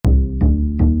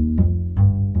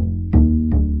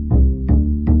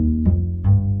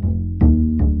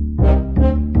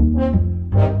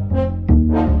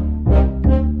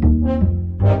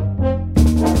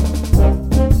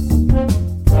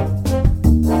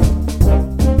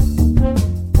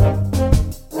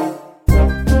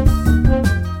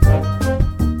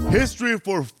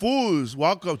for Fools.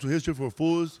 Welcome to History for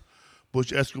Fools.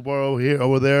 Butch Escobar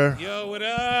over there. Yo, what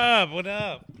up? What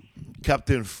up?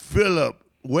 Captain Philip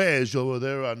Wedge over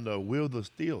there on the wheel of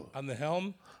steel. On the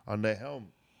helm? On the helm.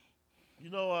 You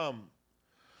know,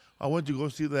 I went to go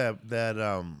see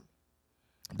that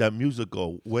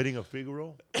musical, Wedding of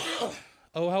Figaro.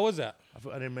 Oh, how was that?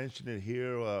 I didn't mention it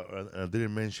here. I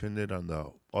didn't mention it on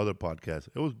the other podcast.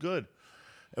 It was good.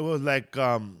 It was like,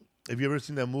 have you ever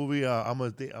seen that movie,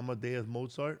 Amadeus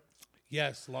Mozart?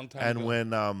 Yes, long time and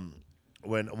ago.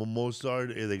 when Mozart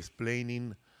is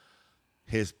explaining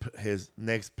his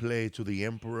next play to the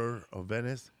Emperor of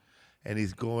Venice, and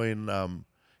he's going,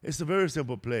 it's a very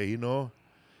simple play, you know,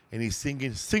 and he's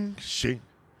singing, sing, shing.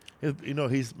 You know,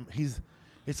 it's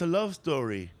a love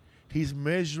story. He's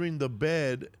measuring the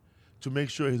bed to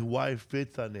make sure his wife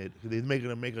fits on it. He's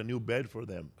gonna make a new bed for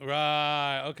them.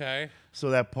 Right. Okay. So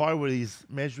that part where he's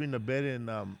measuring the bed in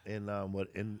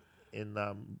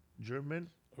German.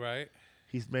 Right.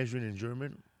 He's measuring in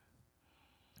German.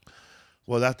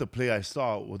 Well, that's the play I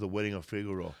saw with the Wedding of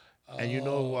Figaro. Oh. And you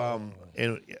know,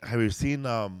 have you seen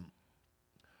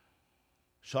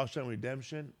Shawshank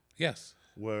Redemption? Yes.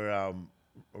 Where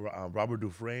Robert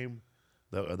Dufresne,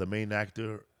 the main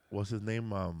actor, what's his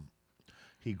name?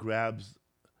 He grabs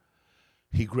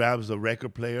a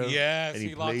record player. Yes, and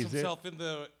he locks himself in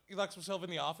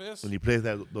the office. And he plays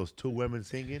those two women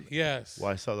singing. Yes. Well,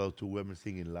 I saw those two women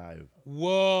singing live.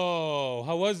 Whoa!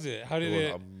 How was it? How did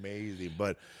it? Was amazing.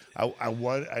 But I ain't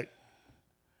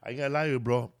gonna lie to you,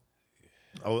 bro.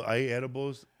 I ate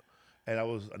edibles, and I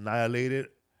was annihilated.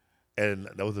 And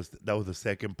that was the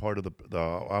second part of the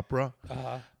opera.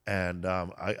 Uh-huh. And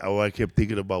I kept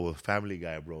thinking about was Family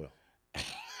Guy, bro.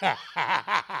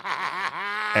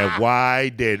 And why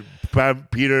did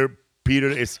Peter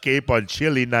escape on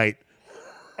chilly night?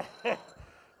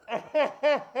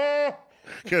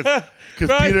 Because I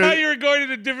thought you were going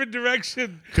in a different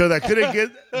direction. Because I couldn't get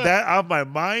that out of my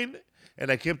mind, and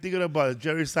I kept thinking about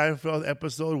Jerry Seinfeld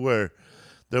episode where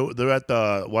they're at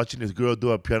watching this girl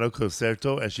do a piano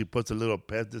concerto, and she puts a little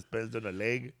pet dispenser on her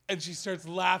leg, and she starts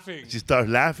laughing. She starts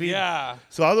laughing. Yeah.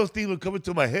 So all those things would come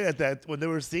into my head at that when they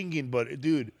were singing. But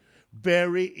dude,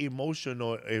 very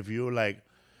emotional. If you're like,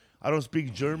 I don't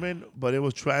speak German, but it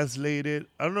was translated.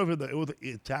 I don't know if it was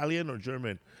Italian or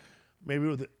German. Maybe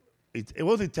it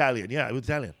was Italian. Yeah, it was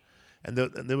Italian, and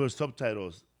there were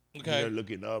subtitles. Okay. They're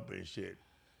looking up and shit.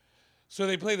 So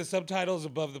they play the subtitles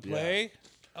above the play. Yeah.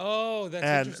 Oh,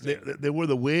 that's interesting. And they wore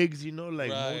the wigs, you know,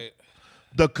 like right.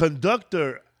 The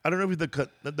conductor. I don't know if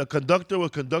the conductor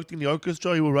was conducting the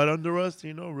orchestra. He was right under us,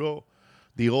 you know,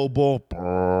 the oboe.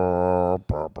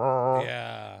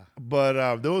 Yeah.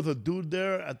 But there was a dude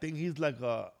there. I think he's like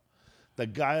the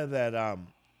guy that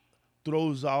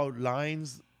throws out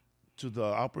lines to the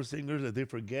opera singers that they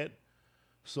forget.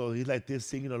 So he's like this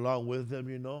singing along with them,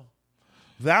 you know.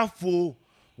 That fool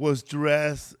was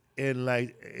dressed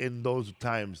in those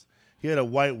times. He had a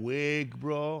white wig,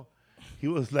 bro. He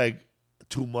was like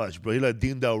too much, bro. He like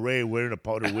Dean Del Rey wearing a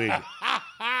powder wig.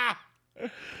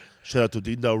 Shout out to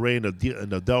Dean Del Rey and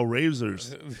the Del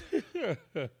Razors.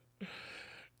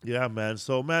 Yeah, man.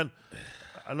 So, man,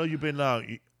 I know you've been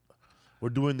we're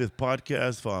doing this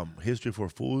podcast from History for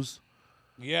Fools.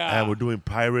 Yeah. And we're doing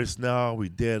Pirates now. We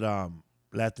did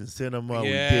Latin cinema. Yeah. We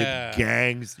did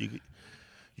gangs.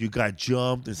 You got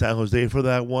jumped in San Jose for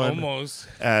that one. Almost.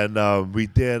 And we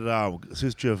did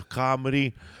history of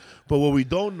comedy. But what we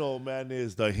don't know, man,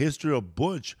 is the history of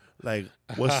Butch. Like,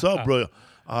 what's up, bro?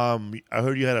 I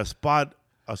heard you had a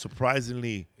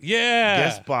surprisingly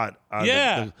guest spot.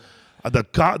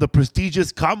 The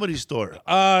prestigious Comedy Store.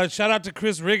 Shout out to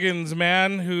Chris Riggins,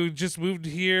 man, who just moved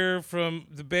here from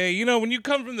the Bay. You know, when you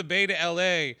come from the Bay to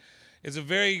L.A., it's a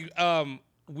very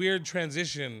weird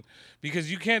transition because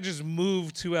you can't just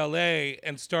move to LA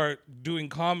and start doing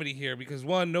comedy here because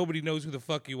one, nobody knows who the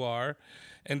fuck you are,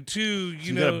 and two,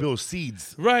 you know, gotta build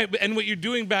seeds, right? And what you're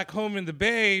doing back home in the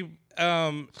Bay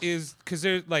is because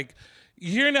there's like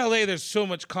here in LA, there's so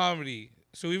much comedy.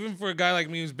 So even for a guy like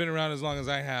me who's been around as long as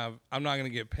I have, I'm not gonna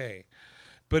get paid,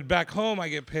 but back home I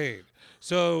get paid.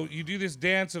 So you do this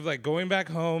dance of like going back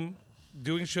home,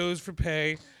 doing shows for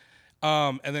pay.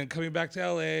 And then coming back to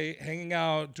LA, hanging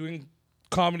out, doing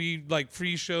comedy, like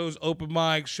free shows, open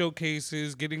mics,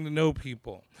 showcases, getting to know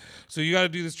people. So you got to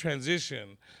do this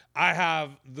transition. I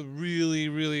have the really,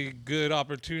 really good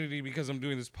opportunity because I'm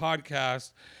doing this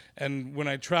podcast. And when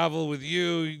I travel with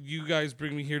you, you guys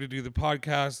bring me here to do the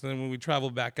podcast. And then when we travel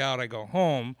back out, I go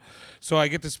home. So I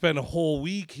get to spend a whole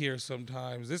week here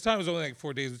sometimes. This time it's only like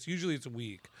 4 days. Usually it's a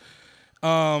week.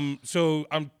 So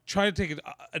I'm trying to take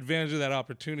advantage of that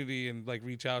opportunity and like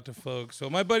reach out to folks. So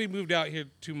my buddy moved out here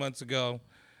 2 months ago.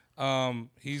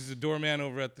 He's the doorman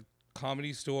over at the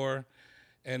Comedy Store,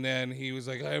 and then he was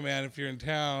like, "Hey man, if you're in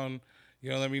town,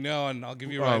 let me know and I'll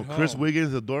give you a ride home." Chris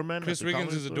Wiggins, the doorman. Chris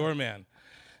Wiggins is a doorman.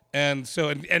 And so,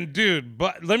 and dude,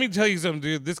 but let me tell you something,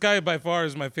 dude. This guy by far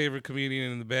is my favorite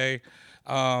comedian in the Bay.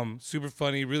 Super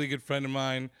funny, really good friend of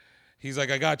mine. He's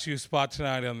like, I got you a spot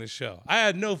tonight on this show. I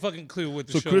had no fucking clue what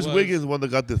the show was. So Chris Wiggins is the one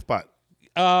that got this spot.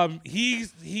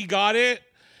 He got it,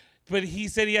 but he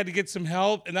said he had to get some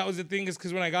help. And that was the thing is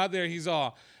because when I got there, he's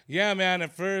all, yeah, man,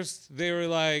 at first they were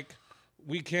like,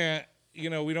 we can't,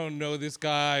 we don't know this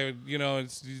guy,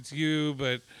 it's you,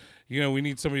 but, we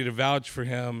need somebody to vouch for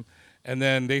him. And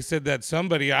then they said that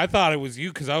somebody, I thought it was you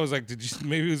because I was like,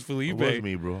 maybe it was Felipe. It was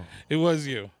me, bro. It was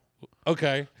you.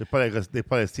 Okay. They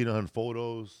probably seen it on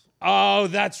photos. Oh,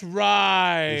 that's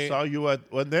right. They saw you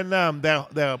at, well, then that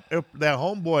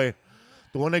homeboy,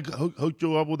 the one that hooked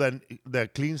you up with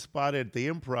that clean spot at the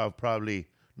Improv probably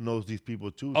knows these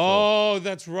people too. Oh,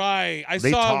 that's right. I saw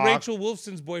talk. Rachel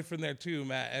Wolfson's boyfriend there too,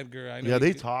 Matt Edgar. I know. Yeah,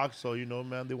 they talk. So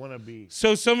man, they want to be.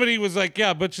 So somebody was like,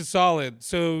 "Yeah, Butch is solid."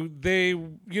 So they,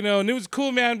 and it was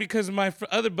cool, man, because my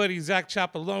other buddy Zach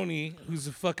Chapeloni, who's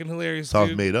a fucking hilarious Sounds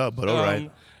dude. made up, but all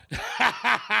right.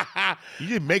 You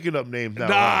just making up names now.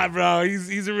 Nah, bro,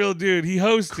 he's a real dude. He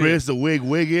hosted. Chris the Wig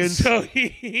Wiggins. So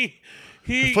he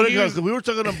It's funny because we were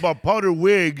talking about powder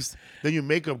wigs, then you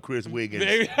make up Chris Wiggins.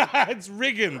 It's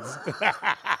Riggins.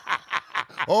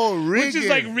 Oh, Riggins. Which is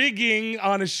like rigging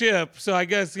on a ship. So I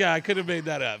guess, I could have made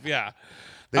that up. Yeah.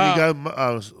 Then you got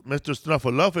Mr.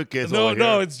 Snuffleupagus.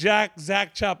 No, it's Zach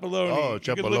Chapeloni. Oh, You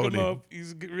can look him Chapeloni. up.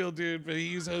 He's a real dude, but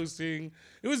he's hosting.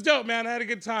 It was dope, man. I had a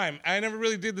good time. I never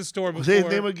really did the store before. Say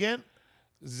his name again?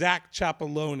 Zach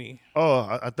Chapeloni.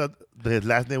 Oh, I thought his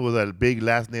last name was a big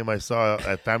last name I saw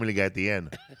at Family Guy at the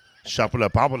end.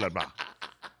 Chapeleupagus.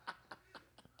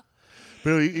 But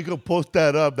you can post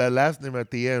that up, that last name at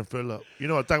the end, Philip. You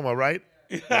know what I'm talking about, right?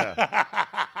 Yeah.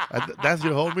 That's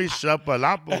your homie,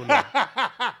 Chapeleupagus.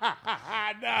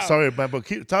 No. Sorry, man, but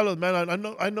tell us, man.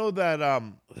 I know that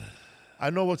I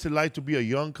know what's it like to be a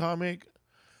young comic.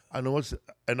 I know what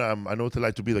it's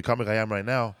like to be the comic I am right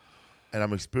now, and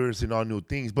I'm experiencing all new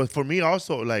things. But for me,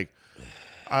 also, like,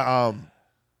 I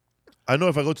know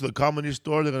if I go to the Comedy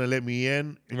Store, they're gonna let me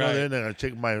in. Right. Then they're gonna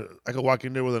check I could walk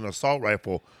in there with an assault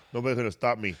rifle. Nobody's gonna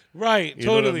stop me. Right. You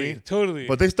know what I Totally. mean? Totally.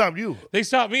 But they stopped you. They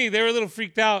stopped me. They were a little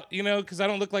freaked out, because I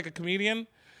don't look like a comedian.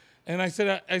 And I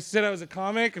said I was a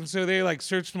comic, and so they like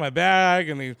searched my bag,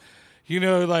 and they,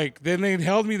 then they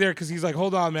held me there because he's like,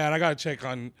 hold on, man, I gotta check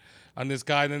on this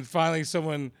guy. And then finally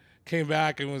someone came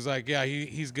back and was like, yeah,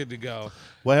 he's good to go.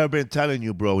 What have I been telling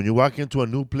you, bro? When you walk into a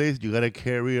new place, you gotta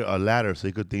carry a ladder so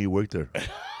you could think you work there.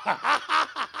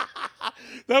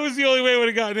 That was the only way I would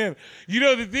have gotten in.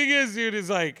 The thing is, dude, is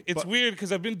like, it's weird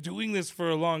because I've been doing this for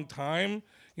a long time.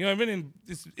 I've been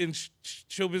in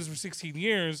show business for 16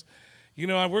 years.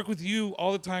 I work with you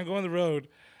all the time, go on the road.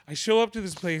 I show up to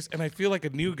this place and I feel like a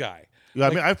new guy. Yeah, I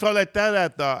mean, I felt like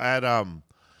that at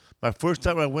my first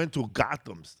time I went to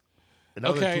Gotham's, and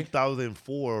that was in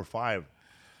 2004 or 5.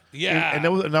 Yeah, and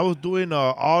I was doing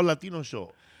all Latino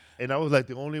show, and I was like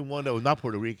the only one that was not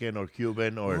Puerto Rican or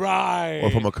Cuban or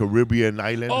from a Caribbean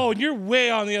island. Oh, and you're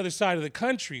way on the other side of the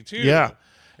country too. Yeah,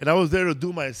 and I was there to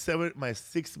do my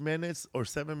 6 minutes or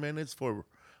 7 minutes for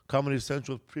Comedy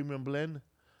Central's Premium Blend.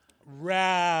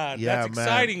 Rad. Yeah, that's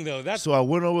exciting though. So I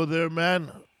went over there,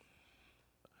 man.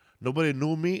 Nobody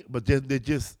knew me, but they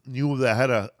just knew that I had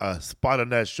a spot on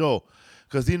that show.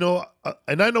 Because,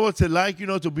 and I know what's it like,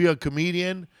 to be a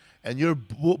comedian and you're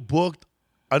booked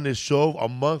on this show a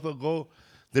month ago.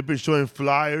 They've been showing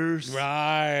flyers.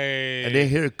 Right. And then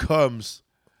here comes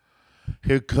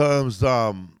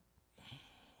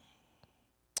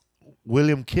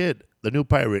William Kidd, the new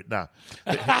pirate. Now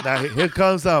here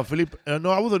comes Felipe. No,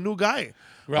 I was a new guy.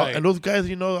 Right. And those guys,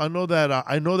 I know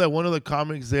that one of the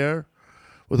comics there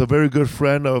was a very good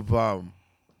friend of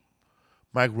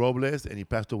Mike Robles, and he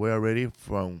passed away already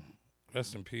from.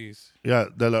 Rest in peace. Yeah,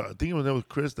 I think his name was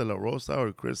Chris De La Rosa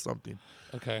or Chris something.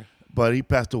 Okay. But he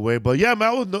passed away. But yeah,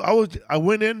 man, I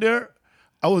went in there.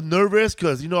 I was nervous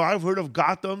because I've heard of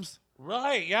Gotham's.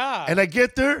 Right. Yeah. And I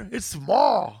get there, it's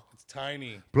small. It's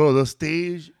tiny. Bro, the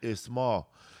stage is small.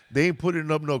 They ain't putting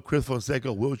up no Chris Fonseca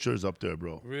wheelchairs up there,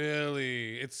 bro.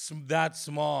 Really? It's that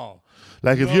small.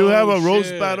 Like if you have a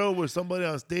roast battle with somebody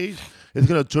on stage, it's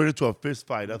gonna turn into a fist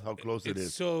fight. That's how close it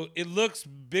is. So it looks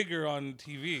bigger on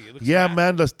TV. It looks Yeah,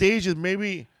 man. The stage is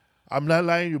maybe, I'm not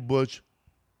lying to you, Butch,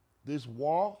 this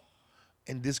wall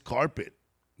and this carpet.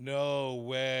 No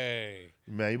way.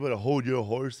 Man, you better hold your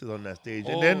horses on that stage.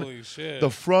 And Holy then shit. the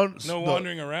front, No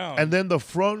wandering around. And then the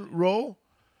front row,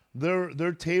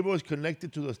 their table is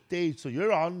connected to the stage, so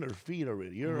you're on their feet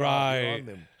already. You're on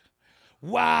them.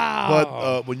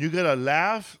 Wow. But when you get a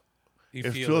laugh, You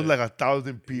it feel feels it. like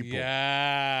 1,000 people.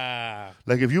 Yeah.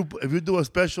 Like if you do a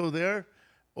special there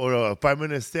or a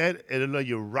 5-minute set, it'll like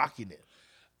you're rocking it.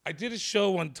 I did a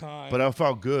show one time. But I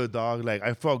felt good, dog. Like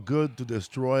I felt good to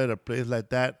destroy at a place like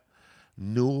that.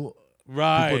 New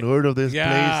Right. people heard of this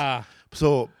Yeah. place.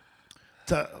 So,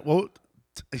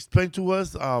 explain to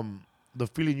us the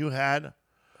feeling you had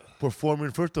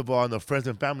performing first of all on the Friends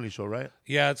and Family show, right?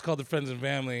 Yeah, it's called the Friends and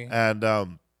Family. And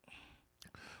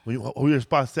who your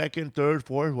spot second, third,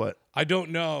 fourth, what? I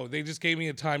don't know. They just gave me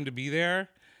a time to be there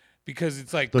because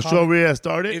it's like The show already has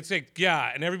started. It's like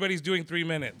and everybody's doing 3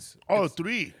 minutes. Oh, it's,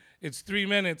 3. It's 3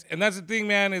 minutes, and that's the thing,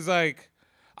 man. Is like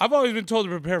I've always been told to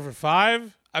prepare for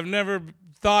 5. I've never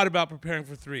thought about preparing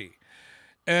for 3,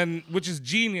 and which is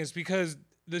genius because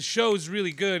the show is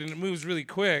really good and it moves really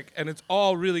quick, and it's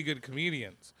all really good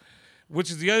comedians. Which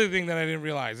is the other thing that I didn't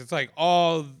realize. It's like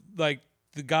all like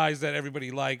the guys that everybody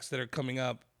likes that are coming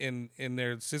up in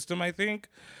their system, I think.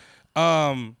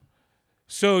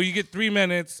 So you get 3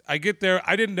 minutes. I get there.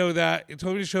 I didn't know that. It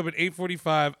told me to show up at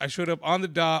 8:45. I showed up on the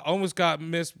dot. Almost got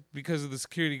missed because of the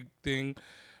security thing.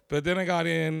 But then I got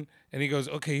in, and he goes,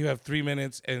 okay, you have 3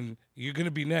 minutes, and you're going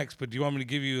to be next, but do you want me to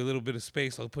give you a little bit of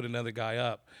space? I'll put another guy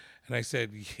up. And I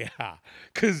said, yeah,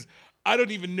 because I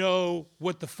don't even know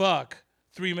what the fuck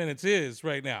 3 minutes is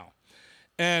right now.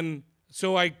 And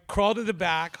so I crawled to the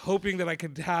back, hoping that I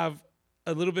could have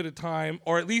a little bit of time,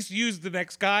 or at least use the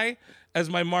next guy as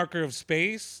my marker of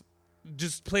space.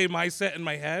 Just play my set in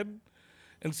my head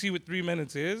and see what 3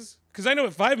 minutes is. Because I know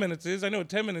what 5 minutes is, I know what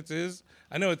 10 minutes is,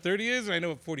 I know what 30 is, and I know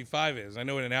what 45 is, I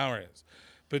know what an hour is.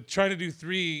 But trying to do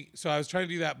 3, so I was trying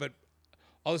to do that, but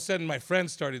all of a sudden my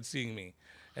friends started seeing me.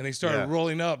 And they started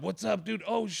rolling up. What's up, dude?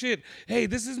 Oh shit! Hey,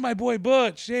 this is my boy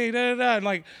Butch. Hey, da da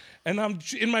da. And I'm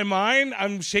in my mind,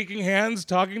 I'm shaking hands,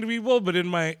 talking to people. But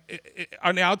on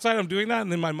the outside, I'm doing that,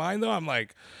 and in my mind, though, I'm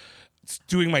like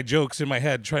doing my jokes in my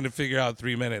head, trying to figure out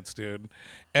 3 minutes, dude.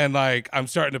 And like I'm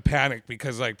starting to panic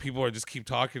because like people are just keep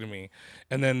talking to me,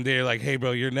 and then they're like, "Hey,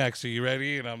 bro, you're next. Are you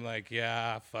ready?" And I'm like,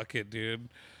 "Yeah, fuck it, dude.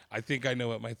 I think I know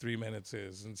what my 3 minutes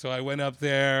is." And so I went up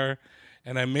there.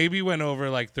 And I maybe went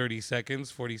over like 30 seconds,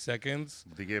 40 seconds.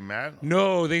 Did they get mad?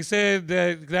 No, they said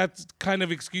that that's kind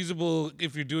of excusable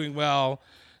if you're doing well.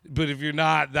 But if you're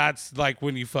not, that's like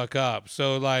when you fuck up.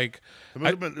 So like...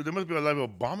 There must be a level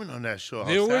of bombing on that show.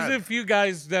 There was a few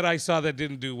guys that I saw that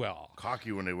didn't do well.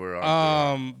 Cocky when they were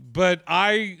out there.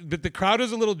 But the crowd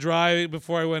was a little dry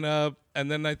before I went up. And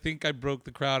then I think I broke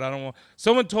the crowd. I don't know.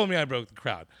 Someone told me I broke the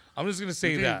crowd. I'm just going to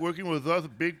say that. Working with us,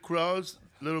 big crowds...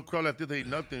 Little crowd like this ain't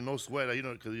nothing, no sweat,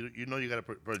 because you got to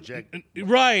project.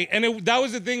 Right, and that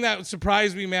was the thing that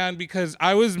surprised me, man, because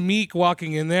I was meek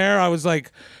walking in there. I was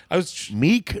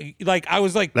meek, like I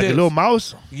was like this. A little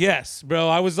mouse. Yes, bro.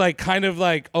 I was like kind of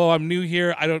like, oh, I'm new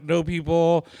here. I don't know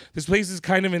people. This place is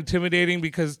kind of intimidating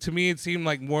because to me it seemed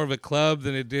like more of a club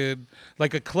than it did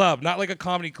like a club, not like a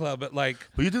comedy club, but like.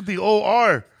 But you did the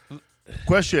OR.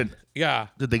 Question. Yeah.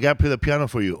 Did the guy play the piano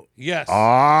for you? Yes. Oh,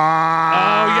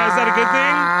 yeah. Is that a good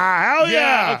thing? Hell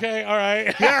yeah. Okay. All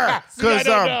right. Yeah.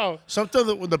 Because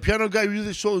sometimes when the piano guy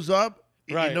usually shows up,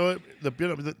 right. You know, the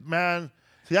piano man.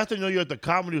 So you have to know you're at the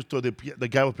comedy store. The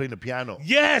guy was playing the piano.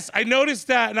 Yes, I noticed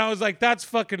that, and I was like, "That's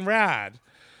fucking rad."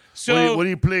 So what do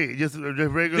you play? Just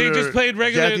regular. They just played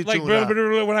regular, like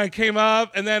tune, when I came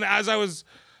up, and then as I was,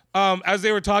 as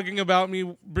they were talking about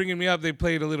me, bringing me up, they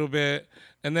played a little bit.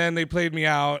 And then they played me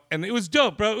out, and it was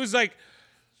dope, bro.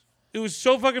 It was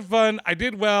so fucking fun. I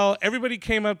did well. Everybody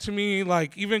came up to me,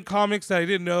 like even comics that I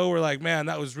didn't know were like, "Man,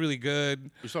 that was really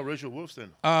good." You saw Rachel Wolfson.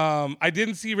 I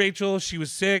didn't see Rachel. She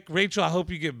was sick. Rachel, I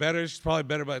hope you get better. She's probably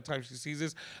better by the time she sees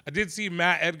this. I did see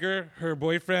Matt Edgar, her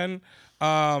boyfriend.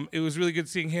 It was really good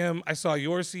seeing him. I saw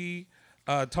Yorsi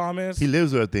Thomas. He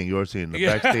lives there, I think. Yorsi in the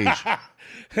backstage.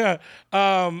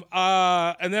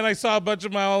 And then I saw a bunch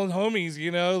of my old homies,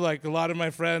 like a lot of my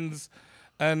friends,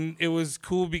 and it was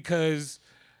cool because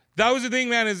that was the thing,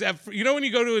 man, is when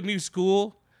you go to a new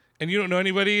school and you don't know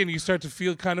anybody and you start to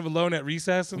feel kind of alone at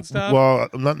recess and stuff. Well,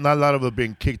 not a lot of them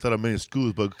being kicked out of many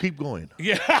schools, but keep going.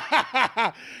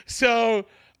 Yeah. So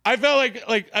I felt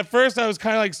like at first I was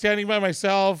kind of like standing by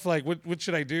myself, like what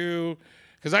should I do?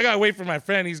 Because I got to wait for my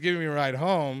friend. He's giving me a ride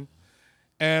home.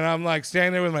 And I'm like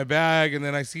standing there with my bag, and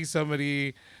then I see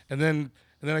somebody, and then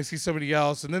I see somebody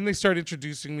else, and then they start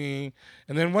introducing me.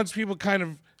 And then once people kind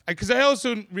of because I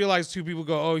also realized too, people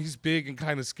go, oh, he's big and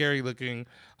kind of scary looking.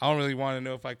 I don't really want to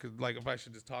know if I could, like, if I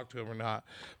should just talk to him or not.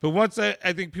 But once I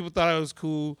think people thought I was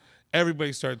cool,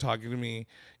 everybody started talking to me.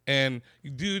 And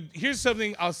dude, here's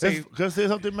something I'll say. Can I say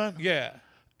something, man? Yeah.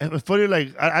 And it's funny, like,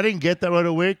 I didn't get that right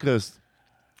away,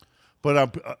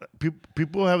 but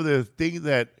people have the thing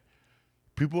that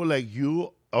people like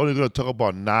you are only going to talk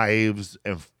about knives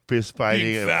and fist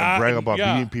fighting and brag about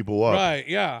beating people up. Right,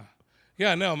 yeah.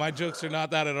 Yeah, no, my jokes are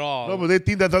not that at all. No, but they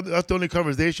think that's the only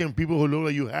conversation people who look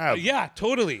like you have. Yeah,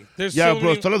 totally. There's yeah, so bro,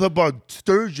 many... tell us about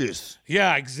Sturgis.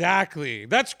 Yeah, exactly.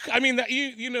 That's, I mean,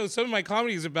 you know, some of my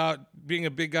comedy is about being a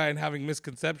big guy and having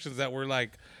misconceptions that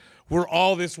we're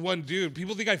all this one dude.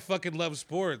 People think I fucking love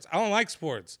sports. I don't like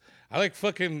sports. I like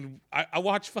fucking, I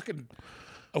watch fucking...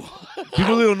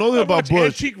 People don't know this about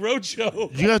Butch. Antique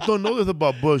Roadshow. You guys don't know this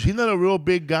about Butch. He's not a real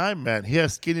big guy, man. He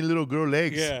has skinny little girl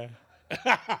legs. Yeah.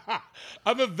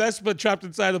 I'm a Vespa trapped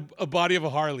inside a body of a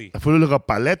Harley. I feel like a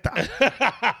paleta.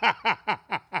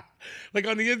 Like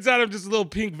on the inside, I'm just a little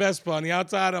pink Vespa. On the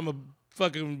outside, I'm a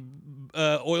fucking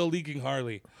oil leaking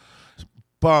Harley.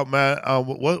 But man,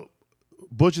 what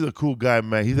Butch is a cool guy,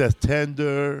 man. He's as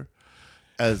tender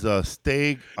as a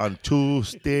steak on 2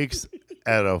 sticks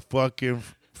at a fucking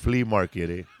flea market,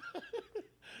 eh?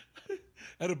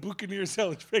 At a Buccaneer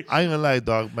celebration. I ain't gonna lie,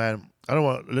 dog, man. I don't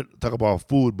want to talk about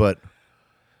food, but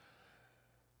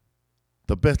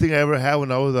the best thing I ever had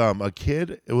when I was a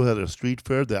kid, it was at a street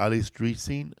fair, the alley street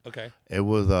scene. Okay. It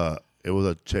was a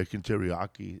chicken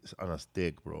teriyaki on a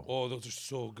stick, bro. Oh, those are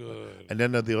so good. And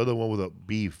then the other one was a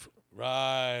beef.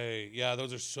 Right. Yeah,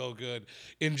 those are so good.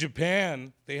 In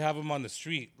Japan, they have them on the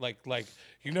street. Like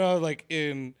you know, like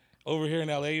over here in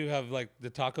LA, you have like the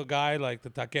taco guy, like the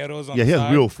taqueros on the side. Yeah, he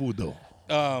has real food though.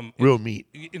 Real meat.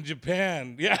 In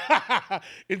Japan, yeah.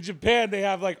 In Japan, they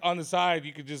have like on the side,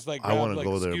 you could just like grab, I want to like,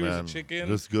 go there, skewers man. of chicken.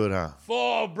 Looks good, huh?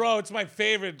 Oh, bro, it's my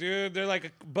favorite, dude. They're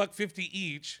like $1.50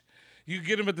 each. You can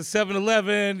get them at the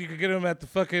 7-Eleven. You can get them at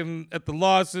the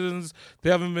Lawson's. They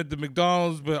have them at the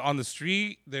McDonald's, but on the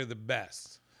street, they're the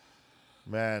best.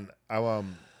 Man, that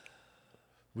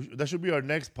should be our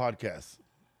next podcast,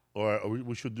 or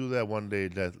we should do that one day.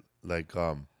 That like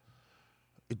I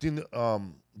think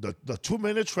the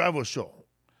 2-minute travel show.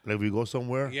 Like we go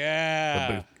somewhere.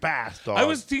 Yeah. But fast, dog. I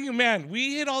was thinking, man,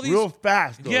 we hit all these real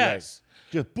fast, though. Yes.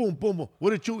 Like, just boom, boom, boom.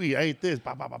 What did you eat? I ate this.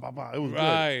 Bah, bah, bah, bah, bah. It was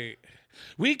right.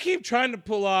 We keep trying to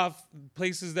pull off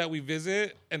places that we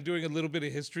visit and doing a little bit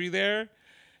of history there,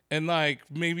 and like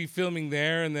maybe filming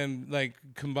there, and then like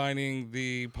combining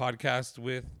the podcast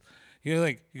with, you know,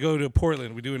 like you go to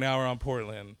Portland, we do an hour on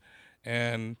Portland.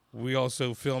 And we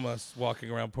also film us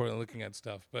walking around Portland looking at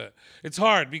stuff. But it's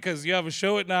hard because you have a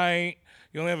show at night.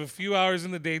 You only have a few hours in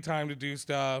the daytime to do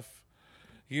stuff,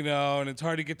 you know, and it's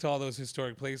hard to get to all those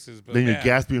historic places. But then you're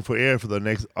gasping for air for the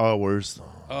next hours.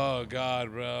 Oh,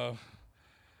 God, bro.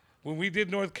 When we did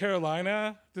North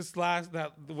Carolina a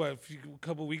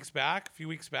few weeks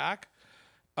back,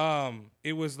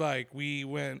 it was like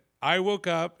I woke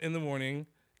up in the morning,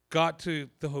 got to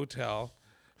the hotel,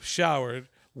 showered,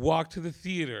 walked to the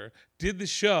theater, did the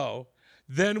show,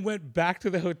 then went back to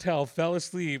the hotel, fell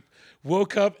asleep,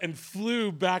 woke up, and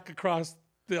flew back across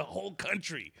the whole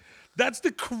country. That's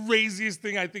the craziest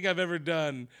thing I think I've ever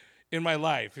done in my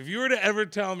life. If you were to ever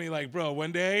tell me, like, bro,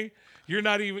 one day you're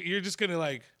just gonna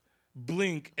like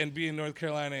blink and be in North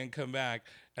Carolina and come back,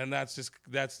 and that's just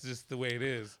the way it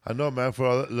is. I know, man. For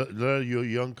a lot of you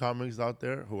young comics out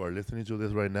there who are listening to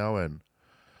this right now, and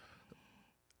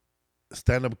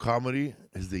stand-up comedy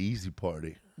is the easy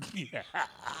party. Yeah.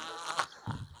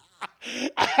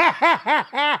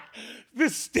 The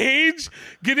stage,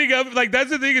 getting up, like that's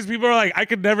the thing is people are like, I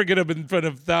could never get up in front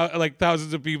of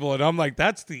thousands of people, and I'm like,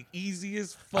 that's the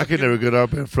easiest. I could never get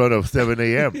up in front of 7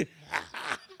 a.m.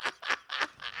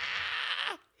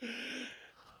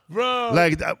 Bro.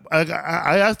 Like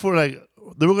I asked for like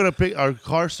they were gonna pick our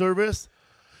car service.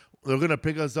 They're gonna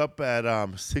pick us up at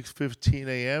 6:15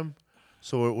 a.m.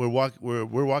 So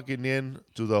we're walking in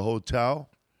to the hotel,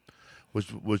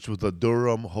 which was the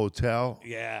Durham Hotel.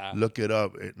 Yeah. Look it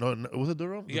up. Was it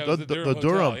Durham? Yeah, it was the Durham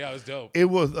Hotel. Yeah, it was dope. It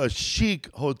was a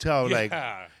chic hotel. Yeah. Like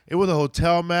it was a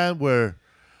hotel, man, where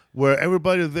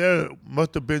everybody there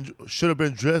should have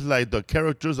been dressed like the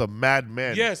characters of Mad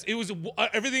Men. Yes, it was.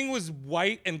 Everything was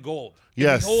white and gold.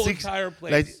 Yes, the whole entire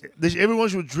place. Like everyone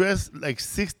should dress like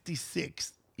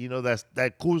 66. You know,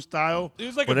 that cool style. It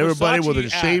was like when a everybody Versace was in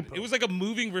ad. shape. It was like a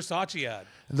moving Versace ad.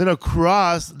 And then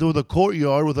across there was a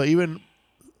courtyard with an even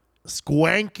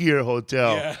swankier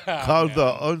hotel called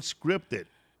the Unscripted.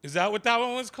 Is that what that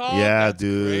one was called? Yeah, That's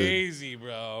dude. crazy,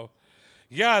 bro.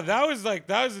 Yeah, that was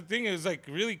the thing. It was like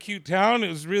really cute town. It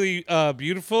was really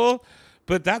beautiful,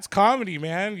 but that's comedy,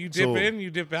 man. You dip in, you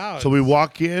dip out. So we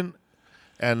walk in,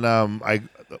 and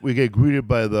we get greeted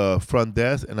by the front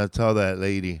desk, and I tell that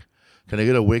lady, "Can I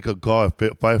get a wake-up call at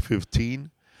 5:15?"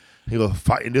 He goes,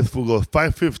 and this fool goes,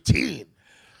 5:15.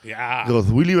 Yeah. He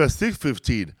goes, we leave at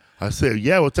 6:15. I said,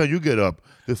 yeah, what time you get up?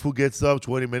 This fool gets up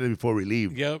 20 minutes before we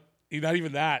leave. Yep. Not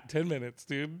even that. 10 minutes,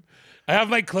 dude. I have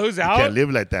my clothes out. You can't live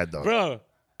like that, though. Bro,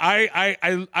 I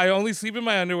only sleep in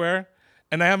my underwear,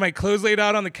 and I have my clothes laid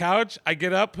out on the couch. I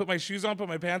get up, put my shoes on, put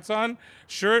my pants on,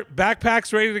 shirt,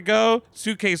 backpack's ready to go,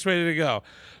 suitcase ready to go.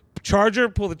 Charger,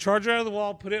 pull the charger out of the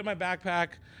wall, put it in my backpack,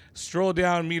 stroll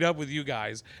down, meet up with you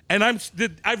guys. And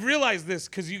I've realized this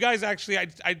because you guys actually,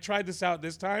 I tried this out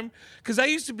this time because I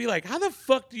used to be like, how the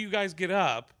fuck do you guys get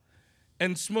up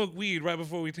and smoke weed right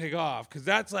before we take off? Because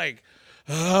that's like,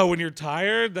 when you're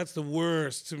tired, that's the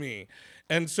worst to me.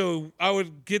 And so I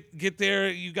would get there,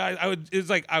 you guys, it's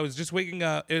like I was just waking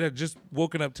up, it had just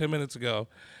woken up 10 minutes ago,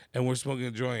 and we're smoking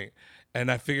a joint. And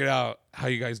I figured out how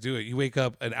you guys do it. You wake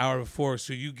up an hour before,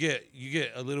 so you get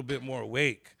a little bit more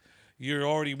awake. You're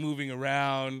already moving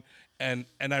around, and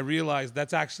I realized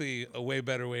that's actually a way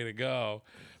better way to go,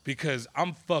 because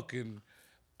I'm fucking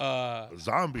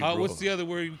zombie, bro. What's the other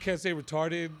word? You can't say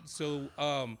retarded. So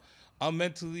I'm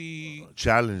mentally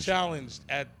challenged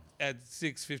at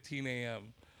 6:15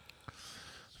 a.m.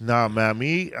 Nah,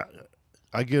 man,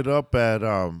 I get up at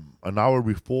an hour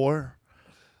before.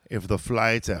 If the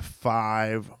flight's at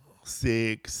 5,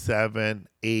 6, 7,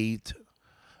 8,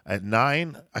 at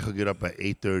 9, I could get up at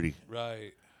 8:30.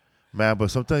 Right. Man,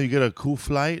 but sometimes you get a cool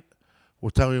flight.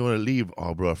 What time you want to leave?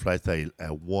 Oh, bro, flight's at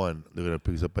 1. They're going to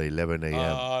pick us up at 11 a.m.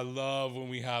 I love when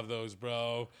we have those,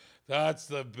 bro. That's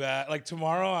the best. Like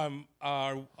tomorrow, I'm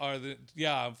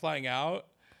flying out,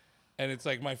 and it's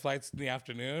like my flight's in the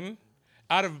afternoon,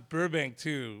 out of Burbank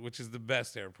too, which is the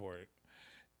best airport.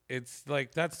 It's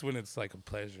like that's when it's like a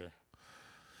pleasure.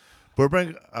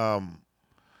 Burbank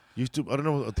used to, I don't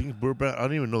know, I think Burbank, I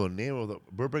don't even know the name of the,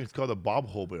 Burbank is called the Bob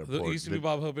Hope Airport. It used to be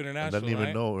Bob Hope International, I didn't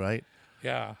even know, right?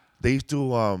 Yeah. They used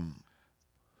to,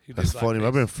 that's funny.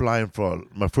 I've been flying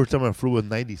my first time I flew was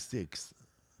 96.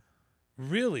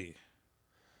 Really?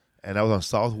 And I was on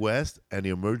Southwest and the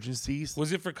emergencies.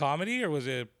 Was it for comedy or was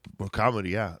it? For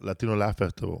comedy, yeah. Latino Laugh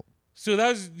Festival. So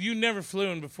you never flew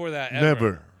in before that ever?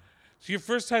 Never. So your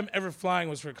first time ever flying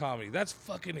was for comedy. That's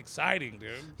fucking exciting,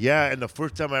 dude. Yeah, and the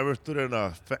first time I ever stood in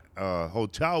a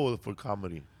hotel was for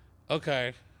comedy.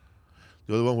 Okay.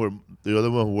 The other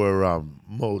one were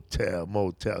motel,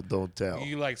 don't tell.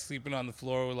 You like sleeping on the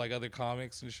floor with like other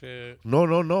comics and shit?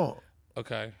 No.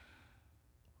 Okay.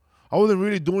 I wasn't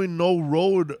really doing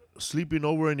no sleeping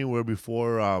over anywhere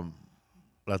before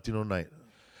Latino Night.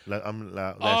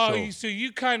 Show. So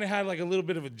you kind of had like a little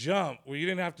bit of a jump where you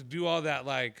didn't have to do all that.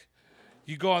 Like,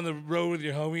 you go on the road with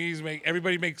your homies,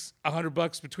 everybody makes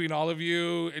 $100 between all of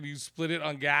you, and you split it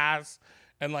on gas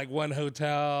and like one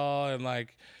hotel, and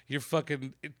like you're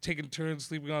fucking taking turns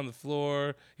sleeping on the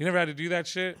floor. You never had to do that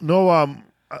shit? No,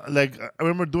 like I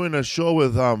remember doing a show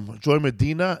with Joy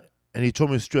Medina, and he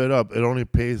told me straight up, it only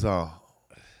pays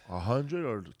 100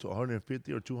 or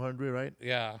 150 or 200, right?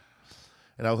 Yeah.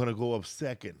 And I was gonna go up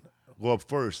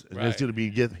first, and there's gonna be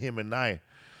just him and I.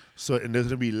 So and there's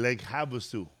gonna be Lake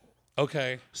Havasu.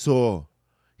 Okay. So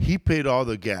he paid all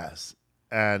the gas,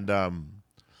 and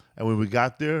when we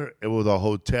got there, it was a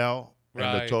hotel,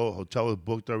 and the hotel was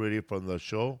booked already from the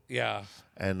show. Yeah.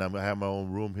 And I had my own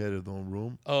room. He had his own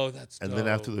room. Oh, that's dope. And then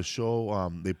after the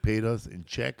show, they paid us in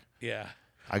check. Yeah.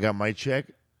 I got my check,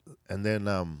 and then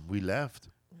we left.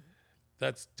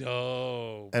 That's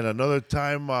dope. And another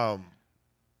time, I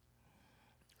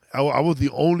was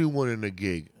the only one in the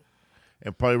gig,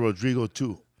 and probably Rodrigo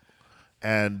too.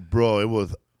 And bro, it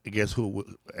was, guess who?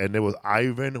 And it was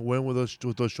Ivan went with us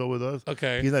to the show with us.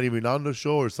 Okay. He's not even on the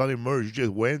show or Sonny Murray. He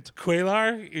just went.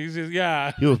 Quaylar? He's just,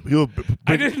 yeah. He was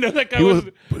I didn't know that guy he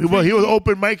was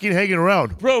open micing, hanging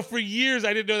around. Bro, for years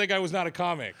I didn't know that guy was not a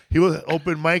comic. He was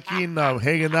open micing,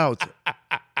 hanging out.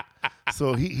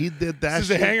 So he did that. This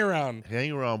is a hang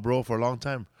around, bro, for a long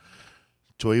time.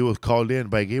 So he was called in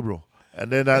by Gabriel,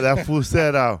 and then that fool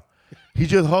said he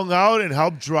just hung out and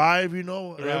helped drive,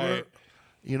 whatever. Right.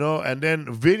 And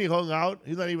then Vinny hung out.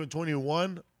 He's not even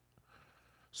 21.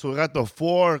 So we got the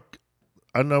 4.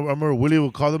 I remember Willie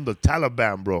would call them the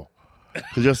Taliban, bro.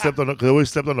 Because they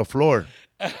always slept on the floor.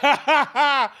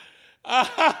 Because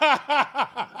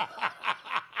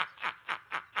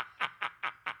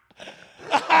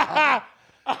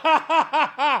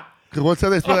one time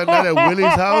they spent that night at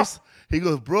Willie's house. He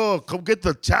goes, bro, come get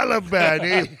the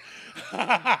Taliban.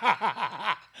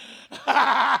 That's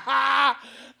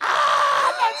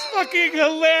fucking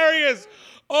hilarious.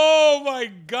 Oh my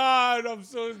god, I'm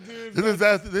so dude. This is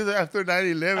after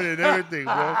 9/11 and everything,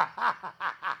 bro.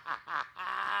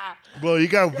 Bro, you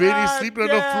got Vinny sleeping on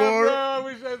the floor. Bro, I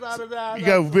wish I thought of that. You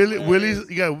That's got hilarious.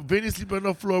 You got Vinny sleeping on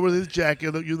the floor with his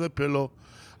jacket using the pillow.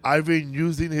 Ivan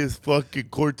using his fucking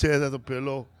Cortez as a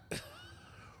pillow.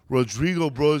 Rodrigo,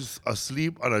 bro's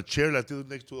asleep on a chair like this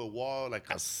next to a wall like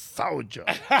a soldier.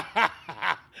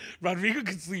 Rodrigo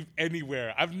can sleep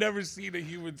anywhere. I've never seen a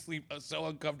human sleep so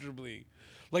uncomfortably.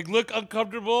 Like, look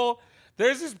uncomfortable.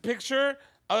 There's this picture.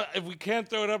 If we can't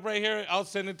throw it up right here, I'll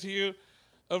send it to you.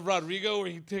 Of Rodrigo,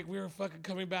 where we were fucking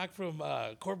coming back from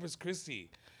Corpus Christi,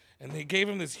 and they gave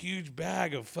him this huge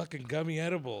bag of fucking gummy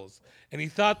edibles, and he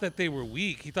thought that they were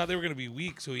weak. He thought they were gonna be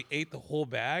weak, so he ate the whole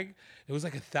bag. It was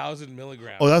like 1,000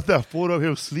 milligrams. Oh, that's that photo of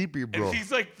him sleeping, bro. And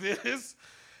he's like this,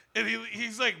 and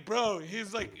he's like, bro,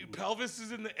 his like pelvis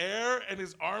is in the air, and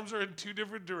his arms are in two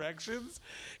different directions,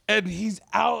 and he's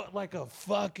out like a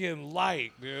fucking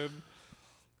light, dude.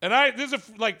 And this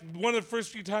is like one of the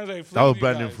first few times I flew. That was to you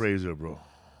Brandon guys. Fraser, bro.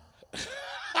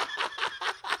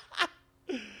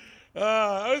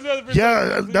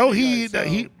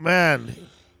 Man.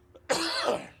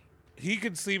 He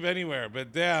could sleep anywhere,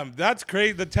 but damn, that's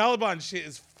crazy. The Taliban shit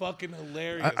is fucking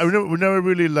hilarious. I never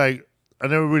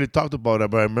really talked about that,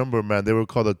 but I remember, man, they were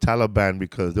called the Taliban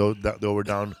because they were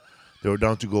down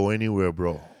to go anywhere,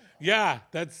 bro. Yeah,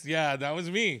 that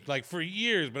was me. Like for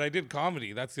years, but I did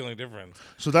comedy. That's the only difference.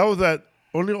 So that was that.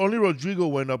 Only Rodrigo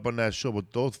went up on that show,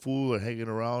 but those fools are hanging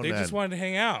around. They just wanted to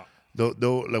hang out.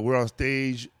 Like we're on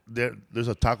stage. There's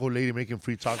a taco lady making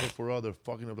free tacos for us. They're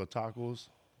fucking up the tacos.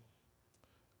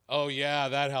 Oh yeah,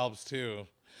 that helps too.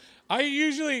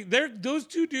 Those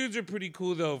two dudes are pretty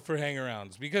cool though for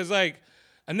hangarounds because like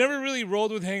I never really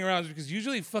rolled with hangarounds because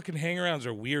usually fucking hangarounds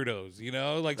are weirdos, you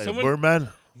know? Like someone Birdman?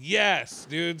 Yes,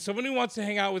 dude. Someone who wants to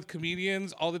hang out with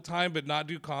comedians all the time but not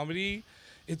do comedy.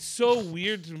 It's so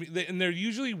weird to me. And they're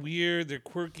usually weird, they're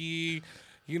quirky,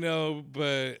 you know,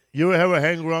 but you ever have a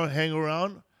hang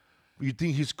around? You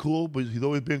think he's cool, but he's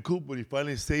always been cool, but he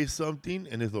finally says something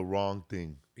and it's the wrong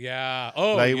thing. Yeah.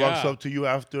 Oh, like he walks up to you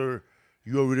after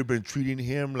you already been treating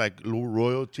him like low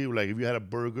royalty. Like if you had a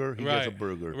burger, he gets a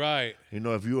burger. Right. You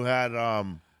know, if you had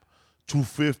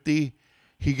 $250,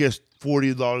 he gets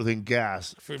 $40 in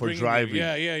gas for driving.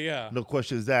 Yeah. No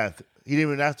questions asked. He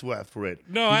didn't even ask for it.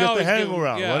 No, he I just always hang give him,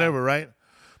 around, yeah. whatever, right?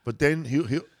 But then he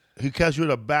catches you at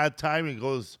a bad time and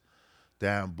goes,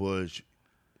 "Damn, Butch,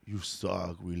 you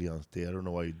suck really on stage. I don't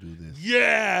know why you do this."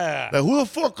 Yeah. Like, who the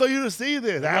fuck are you to say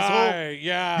this, asshole? Right,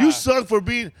 yeah. You suck for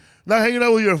not hanging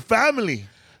out with your family.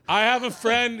 I have a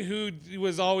friend who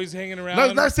was always hanging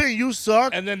around. Not saying you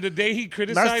suck. And then the day he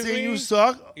criticized not saying me, you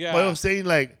suck. Yeah. But I'm saying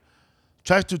like,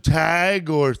 tries to tag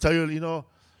or tell you, you know,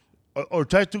 or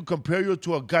tries to compare you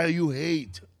to a guy you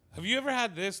hate. have you ever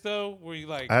had this though, where you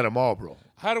like? I had them all, bro.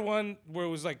 I had one where it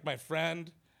was like my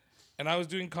friend, and I was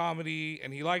doing comedy,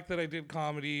 and he liked that I did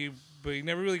comedy, but he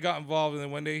never really got involved. And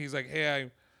then one day he's like, "Hey,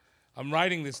 I'm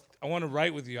writing this. I want to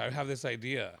write with you. I have this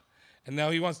idea." And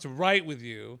now he wants to write with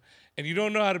you, and you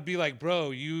don't know how to be like,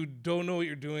 "Bro, you don't know what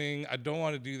you're doing. I don't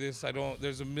want to do this.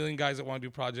 There's a million guys that want to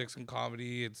do projects in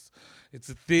comedy. It's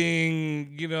a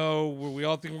thing, you know, where we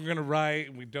all think we're gonna write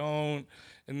and we don't.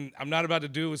 And I'm not about to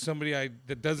do it with somebody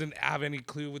that doesn't have any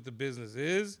clue what the business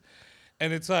is."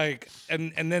 And it's like,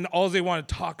 and then all they want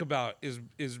to talk about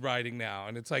is writing now.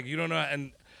 And it's like, you don't know.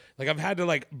 And like, I've had to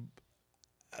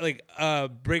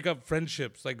break up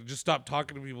friendships, like just stop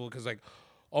talking to people because like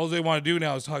all they want to do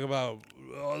now is talk about,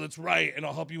 "Oh, let's write and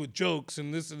I'll help you with jokes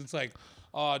and this." And it's like,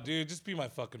 oh, dude, just be my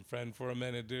fucking friend for a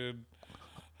minute, dude.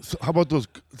 So how about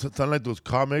sound like those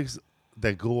comics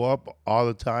that go up all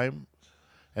the time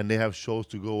and they have shows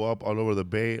to go up all over the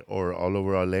Bay or all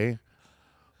over LA?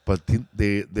 But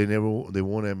they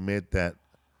won't admit that,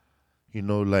 you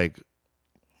know, like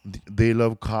they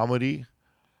love comedy,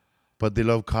 but they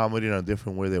love comedy in a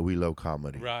different way that we love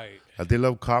comedy. Right. Like they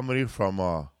love comedy from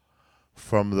the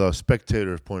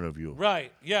spectator's point of view.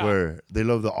 Right. Yeah. Where they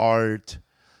love the art,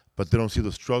 but they don't see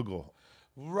the struggle.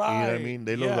 Right. You know what I mean?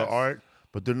 They love the art,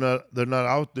 but they're not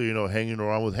out there, you know, hanging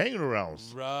around with hanging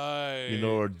arounds. Right. You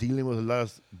know, or dealing with a lot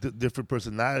of different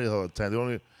personalities all the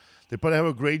time. They probably have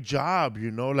a great job,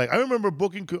 you know. Like I remember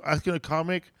asking a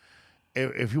comic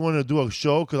if you want to do a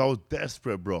show because I was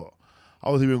desperate, bro. I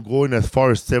was even going as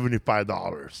far as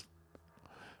 $75.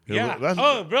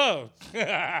 Yeah. Bro. You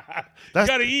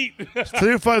gotta eat.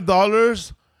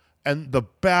 $35 and the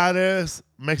baddest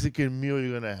Mexican meal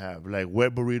you're gonna have. Like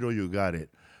wet burrito, you got it.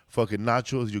 Fucking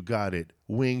nachos, you got it.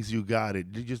 Wings, you got it.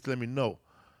 You just let me know.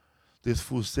 this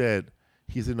fool said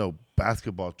he's in a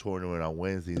basketball tournament on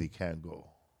Wednesday. He can't go.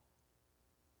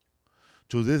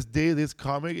 To this day, this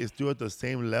comic is still at the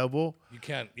same level. You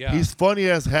can't. Yeah. He's funny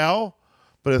as hell,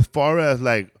 but as far as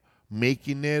like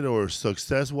making it or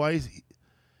success wise,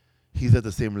 he's at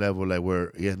the same level. Like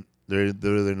where there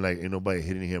isn't like ain't nobody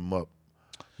hitting him up.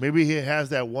 Maybe he has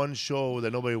that one show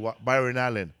that nobody Byron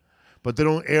Allen, but they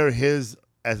don't air his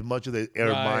as much as they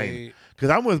air mine. Because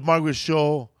I'm with Margaret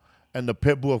Show and the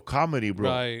Pitbull of comedy, bro.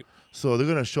 Right. So they're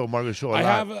gonna show Margaret Show a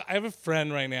lot. I have a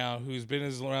friend right now who's been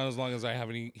around as long as I have,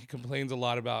 and he complains a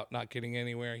lot about not getting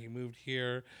anywhere. He moved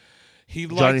here.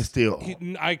 Johnny Steele.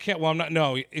 I can't. Well, I'm not.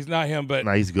 No, he's not him. But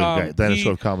nah, he's a good guy.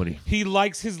 Dinosaur comedy. He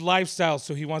likes his lifestyle,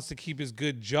 so he wants to keep his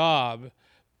good job,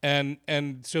 and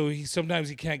so sometimes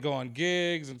he can't go on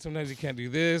gigs, and sometimes he can't do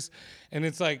this, and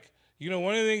it's like, you know,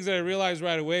 one of the things that I realized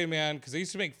right away, man, because I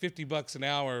used to make $50 an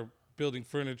hour building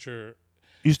furniture.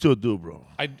 You still do, bro.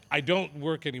 I don't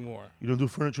work anymore. You don't do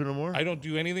furniture no more? I don't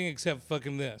do anything except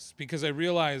fucking this, because I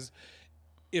realize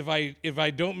if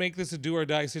I don't make this a do or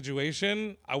die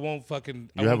situation, I won't fucking.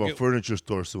 You have a furniture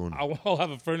store soon. I'll have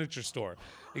a furniture store.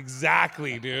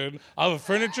 Exactly, dude. I'll have a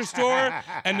furniture store,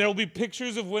 and there'll be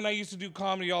pictures of when I used to do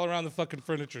comedy all around the fucking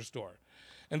furniture store.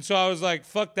 And so I was like,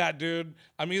 fuck that, dude.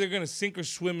 I'm either going to sink or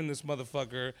swim in this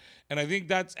motherfucker. And I think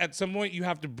that's at some point you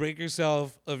have to break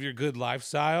yourself of your good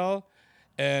lifestyle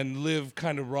and live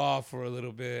kind of raw for a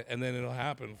little bit, and then it'll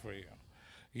happen for you.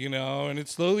 You know, and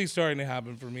it's slowly starting to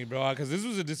happen for me, bro, because this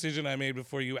was a decision I made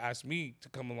before you asked me to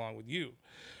come along with you.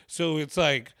 So it's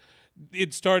like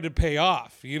it started to pay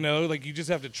off, you know, like you just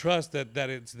have to trust that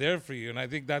it's there for you. And I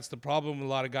think that's the problem a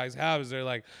lot of guys have is they're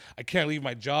like, I can't leave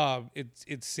my job.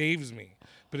 It saves me.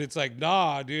 But it's like,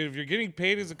 nah, dude, if you're getting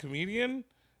paid as a comedian,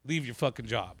 leave your fucking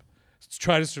job. Let's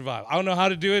try to survive. I don't know how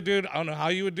to do it, dude. I don't know how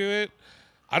you would do it.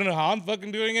 I don't know how I'm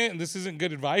fucking doing it, and this isn't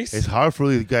good advice. It's hard for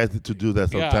these guys to do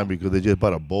that sometimes because they just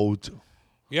bought a boat.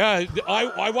 Yeah,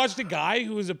 I watched a guy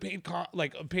who was a paid comic,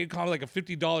 like a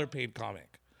 $50 paid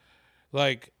comic,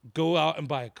 like go out and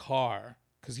buy a car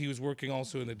because he was working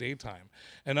also in the daytime.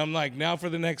 And I'm like, now for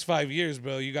the next 5 years,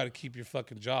 bro, you got to keep your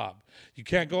fucking job. You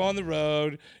can't go on the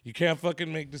road. You can't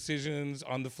fucking make decisions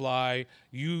on the fly.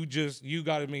 You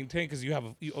got to maintain because you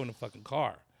own a fucking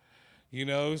car. You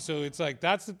know, so it's like,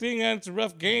 that's the thing, man. It's a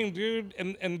rough game, dude.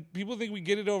 And people think we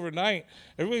get it overnight.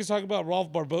 Everybody's talking about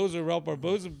Ralph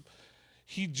Barboza,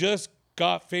 he just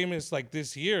got famous like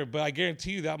this year, but I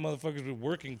guarantee you that motherfucker's been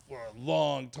working for a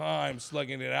long time,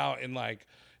 slugging it out in like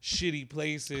shitty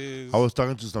places. I was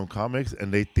talking to some comics,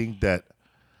 and they think that,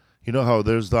 you know how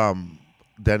there's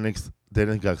Dennis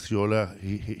Gaxiola,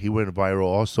 he went viral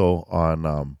also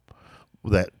on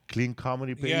that Clean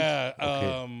Comedy page. Yeah,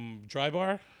 okay. Dry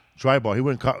Bar. Dry Bar. He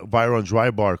went viral on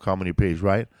Dry Bar comedy page,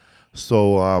 right?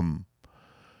 So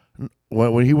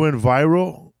when he went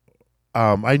viral,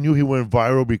 I knew he went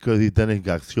viral because he's Dennis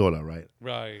Gaxiola, right?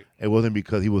 Right. It wasn't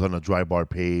because he was on a Dry Bar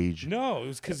page. No, it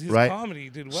was because his comedy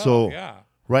did well. So yeah.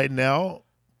 Right now,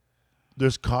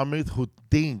 there's comics who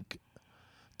think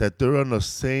that they're on the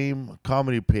same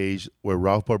comedy page where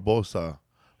Ralph Barboza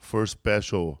first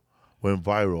special went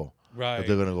viral. Right. But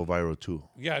they're going to go viral too.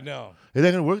 Yeah, no. It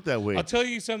ain't going to work that way. I'll tell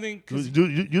you something.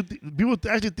 People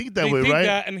actually think that way, they think right?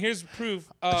 that, and here's proof.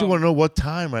 I just want to know what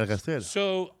time, like I said.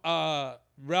 So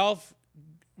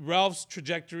Ralph's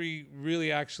trajectory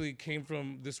really actually came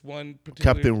from this one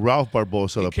particular... Captain Ralph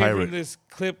Barboza, the pirate. It came from this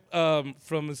clip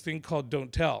from this thing called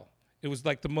Don't Tell. It was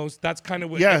like the most... That's kind of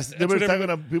what... Yes, people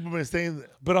have been saying...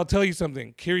 But I'll tell you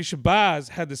something. Kiri Shabazz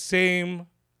had the same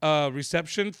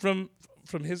reception from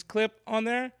his clip on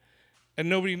there. And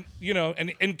nobody, you know,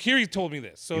 and Kiri told me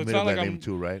this. So you it's not like name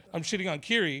too, right? I'm shitting on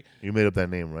Kiri. You made up that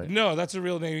name, right? No, that's a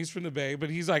real name. He's from the Bay. But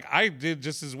he's like, I did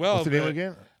just as well. What's the name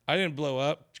again? I didn't blow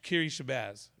up. Kiri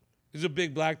Shabazz. He's a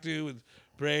big black dude with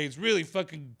braids. Really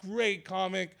fucking great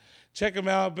comic. Check him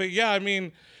out. But yeah, I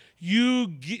mean,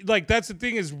 that's the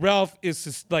thing is Ralph is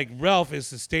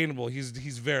sustainable.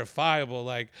 He's verifiable.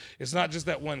 Like, it's not just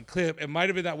that one clip. It might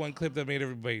have been that one clip that made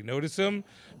everybody notice him.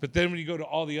 But then when you go to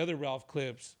all the other Ralph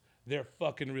clips, they're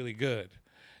fucking really good.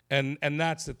 And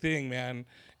that's the thing, man,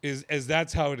 is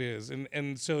that's how it is.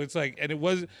 And so it's like, and it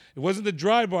wasn't the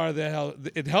Dry Bar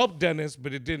that helped Dennis,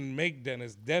 but it didn't make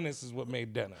Dennis. Dennis is what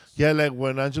made Dennis. Yeah, like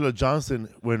when Angela Johnson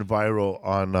went viral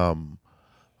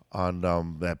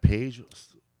on that page.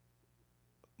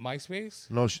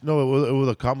 MySpace? No, it was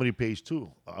a comedy page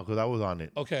too, because I was on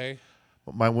it. Okay.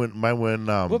 Mine went.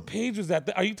 What page was that?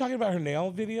 Are you talking about her nail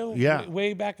video? Yeah.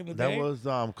 Way back in the day? That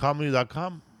was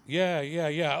comedy.com.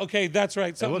 Yeah. Okay, that's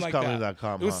right. Something like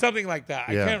comedy.com, that. It was something like that.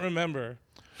 Yeah. I can't remember.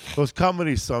 It was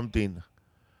comedy something.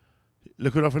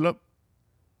 Look it up, Philip.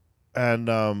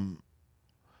 And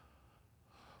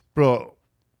bro,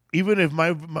 even if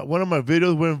my one of my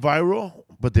videos went viral,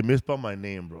 but they misspelled my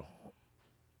name, bro.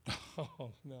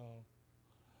 Oh no.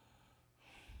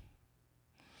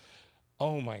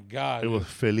 Oh my God. It was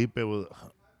Felipe with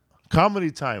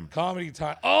Comedy Time. Comedy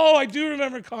Time. Oh, I do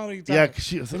remember Comedy Time. Yeah,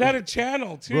 it had a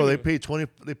channel too. Bro, they paid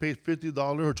 $50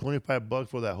 or $25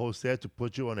 for that whole set to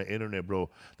put you on the internet, bro.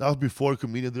 That was before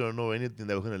comedians didn't know anything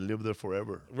that was gonna live there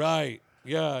forever. Right.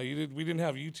 Yeah. We didn't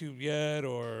have YouTube yet,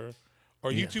 or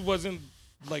YouTube wasn't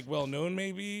like well known,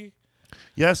 maybe.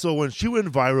 Yeah. So when she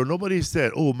went viral, nobody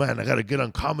said, "Oh man, I gotta get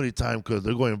on Comedy Time because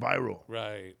they're going viral."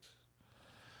 Right.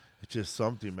 It's just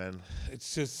something, man.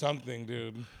 It's just something,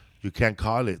 dude. You can't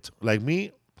call it. Like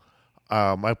me,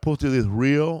 I posted this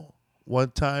reel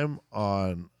one time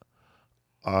on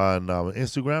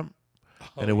Instagram,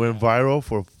 and it went viral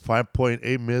for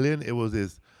 5.8 million. It was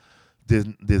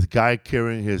this guy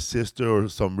carrying his sister or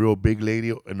some real big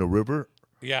lady in the river.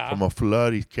 Yeah. From a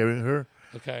flood, he's carrying her.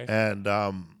 Okay. And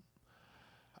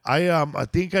I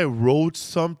think I wrote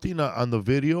something on the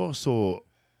video, so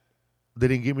they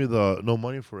didn't give me no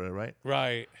money for it, right?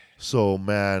 Right. So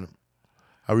man,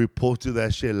 I reposted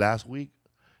that shit last week.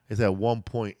 It's at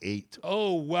 1.8.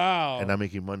 Oh wow! And I'm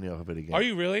making money off of it again. Are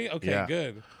you really? Okay, Yeah.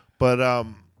 Good. But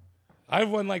I have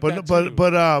one like that too.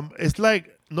 But it's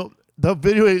like no the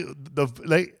video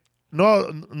not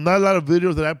a lot of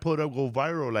videos that I put up go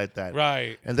viral like that.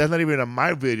 Right. And that's not even on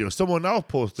my video. Someone else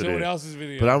posted it. Someone else's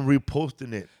video. But I'm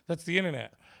reposting it. That's the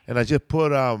internet. And I just put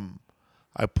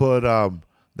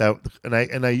that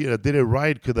and I did it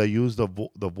right because I used the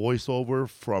voiceover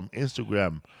from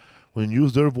Instagram. When you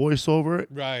use their voiceover,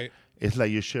 right, it's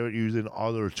like you share it using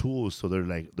other tools, so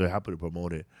they're happy to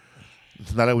promote it.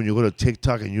 It's not like when you go to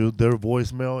TikTok and use their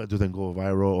voicemail, it doesn't go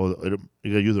viral, or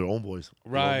you gotta use their own voice.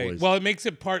 Right. Own voice. Well, it makes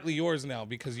it partly yours now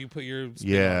because you put your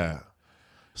spin yeah. on it.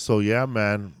 So yeah,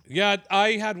 man. Yeah,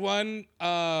 I had one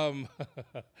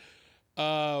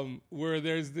where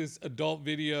there's this adult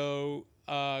video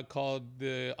called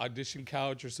the audition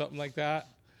couch or something like that,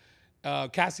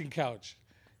 casting couch,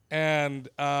 and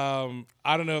I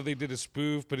don't know if they did a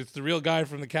spoof, but it's the real guy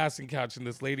from the casting couch, and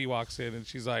this lady walks in and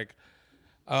she's like,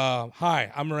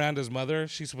 "Hi, I'm Miranda's mother.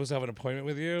 She's supposed to have an appointment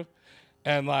with you,"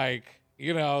 and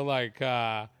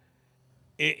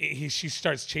she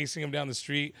starts chasing him down the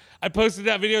street. I posted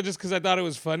that video just because I thought it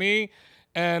was funny,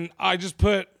 and I just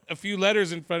put a few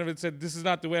letters in front of it that said, "This is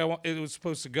not the way it was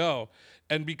supposed to go."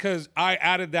 And because I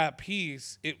added that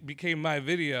piece, it became my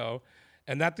video,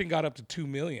 and that thing got up to 2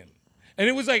 million. And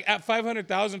it was like at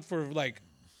 500,000 for like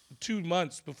 2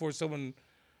 months before someone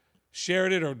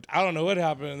shared it, or I don't know what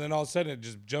happened, and then all of a sudden it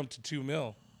just jumped to 2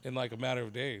 mil in like a matter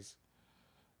of days.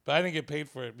 But I didn't get paid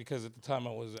for it because at the time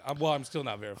I'm still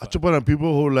not verified. I talk about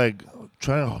people who like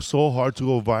trying so hard to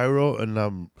go viral,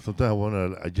 and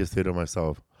sometimes I just say to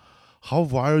myself, how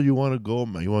viral you want to go,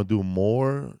 man? You want to do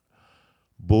more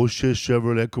bullshit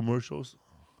Chevrolet commercials?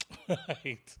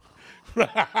 Right.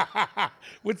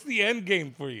 What's the end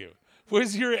game for you?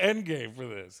 Where's your end game for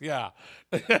this? Yeah.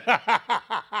 Do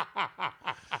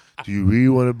you really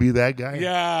want to be that guy?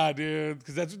 Yeah, dude,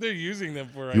 because that's what they're using them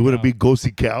for right You want to now. be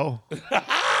Ghosty Cal?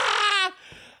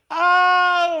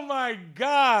 Oh, my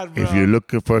God, bro. If you're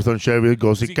looking for some Chevy,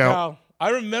 Ghosty Cal. I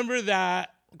remember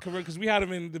that because we had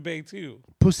him in the Bay, too.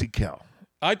 Pussy Cal.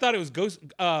 I thought it was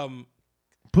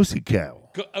Pussy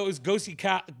Cal. It was Cassie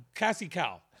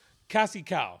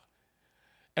Cow.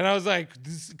 And I was like,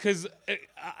 because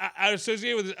I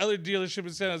associate with this other dealership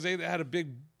in San Jose that had a big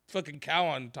fucking cow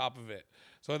on top of it.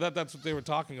 So I thought that's what they were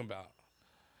talking about.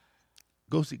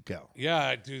 Ghosty Cal.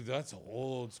 Yeah, dude, that's an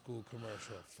old school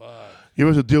commercial. Fuck. You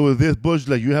ever have to deal with this, Butch?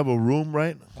 Like you have a room,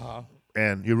 right? Uh-huh.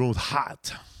 And your room's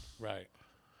hot. Right.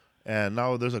 And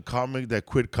now there's a comic that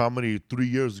quit comedy 3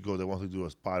 years ago that wants to do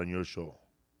a spot on your show.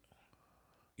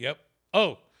 Yep.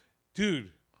 Oh,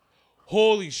 dude.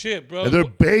 Holy shit, bro. And they're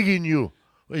begging you.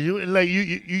 You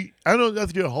I don't know if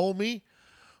that's your homie,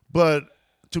 but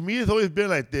to me it's always been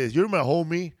like this. You're my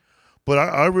homie, but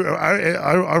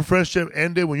our friendship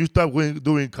ended when you stopped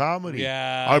doing comedy.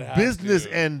 Yeah. Our business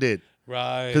ended.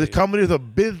 Right. Because the comedy is a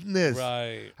business.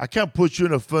 Right. I can't put you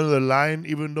in the front of the line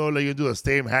even though like you do the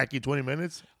same hacky 20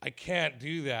 minutes. I can't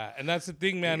do that. And that's the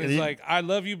thing, man. It's like, I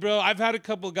love you, bro. I've had a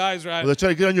couple of guys, right? Well, they're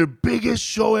trying to get on your biggest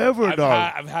show ever,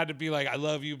 dog. I've had to be like, I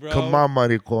love you, bro. Come on,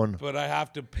 maricon. But I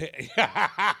have to pay.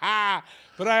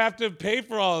 But I have to pay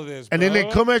for all of this, bro. And then they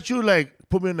come at you like,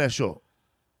 put me in that show.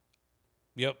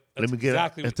 Yep. Let me get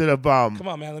exactly instead of come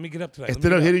on, man. Let me get up to that.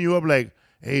 Instead of hitting you up like,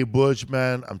 hey, Butch,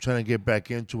 man, I'm trying to get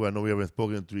back into it. I know we haven't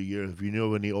spoken in 3 years. If you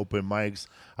know any open mics,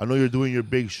 I know you're doing your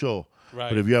big show. Right.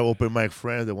 But if you have open mic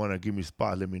friends that want to give me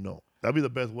spot, let me know. That'd be the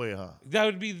best way, huh? That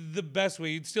would be the best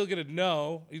way. You'd still get a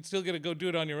no. You'd still get to go do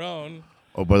it on your own.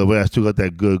 Oh, by the way, I still got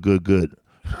that good.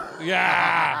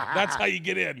 Yeah, that's how you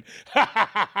get in.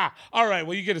 All right,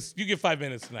 well, you get 5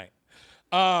 minutes tonight.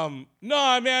 No,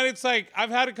 man, it's like I've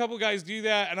had a couple guys do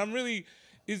that, and I'm really,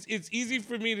 it's easy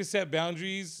for me to set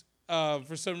boundaries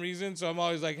for some reason. So I'm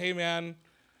always like, hey, man,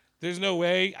 there's no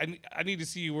way. I need to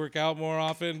see you work out more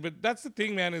often. But that's the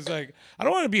thing, man, is like, I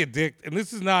don't want to be a dick. And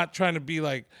this is not trying to be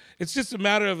like, it's just a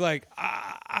matter of like,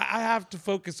 I have to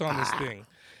focus on this thing.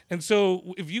 And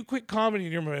so if you quit comedy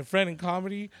and you're my friend in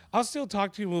comedy, I'll still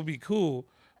talk to you and we'll be cool.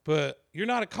 But you're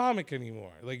not a comic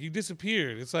anymore. Like, you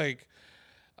disappeared. It's like,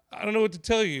 I don't know what to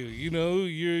tell you. You know,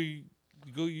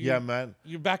 Yeah, man.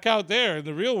 You're back out there in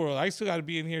the real world. I still got to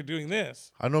be in here doing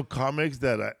this. I know comics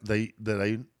that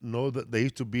I know that they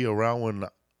used to be around when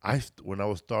I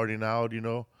was starting out, you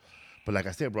know. But like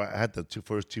I said, bro, I had the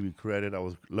first TV credit. I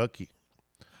was lucky.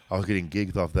 I was getting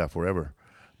gigs off that forever.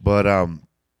 But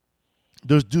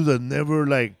there's dudes that never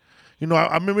like, you know.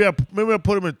 I remember I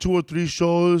put them in 2 or 3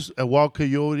 shows at Wild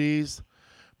Coyotes.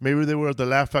 Maybe they were at the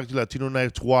Laugh Factory Latino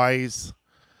Night twice.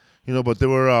 You know, but they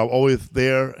were always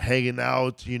there hanging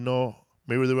out, you know.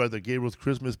 Maybe they were at the Gabriel's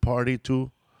Christmas party,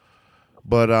 too.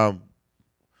 But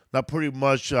not pretty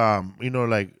much, you know,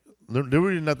 like, they're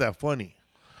really not that funny.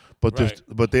 But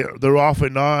they're off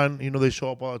and on. You know, they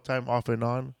show up all the time, off and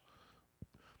on.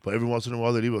 But every once in a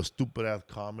while, they leave a stupid-ass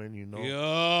comment, you know.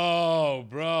 Yo,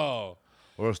 bro.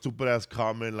 Or a stupid-ass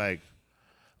comment like,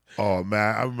 oh,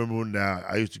 man, I remember when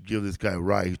I used to give this guy a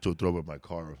ride. He used to throw up in my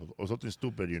car or something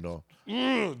stupid, you know.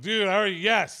 Dude,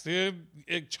 yes, dude.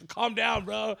 Calm down,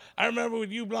 bro. I remember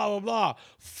when you blah, blah, blah.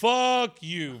 Fuck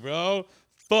you, bro.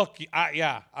 Fuck you.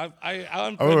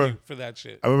 I'm you for that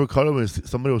shit. I remember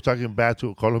somebody was talking bad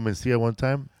to Carlos Mencia one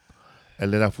time.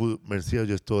 And then that fool, Mencia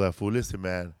just told that fool, listen,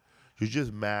 man, you're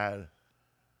just mad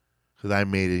because I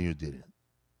made it and you didn't.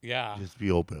 Yeah. Just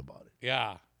be open about it.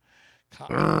 Yeah.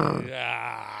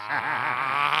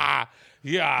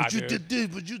 Yeah. But you did this,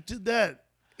 but you did that.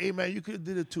 Hey, man, you could have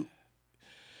did it too.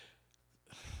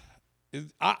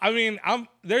 I mean,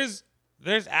 there's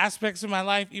aspects of my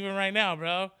life even right now,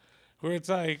 bro, where it's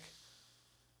like,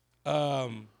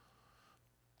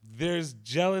 there's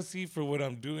jealousy for what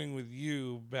I'm doing with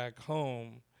you back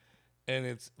home, and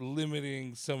it's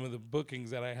limiting some of the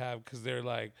bookings that I have because they're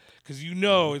like, because you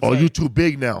know, it's you're too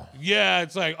big now. Yeah,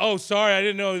 it's like, oh, sorry, I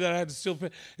didn't know that I had to still pay.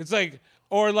 It's like,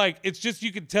 or like, it's just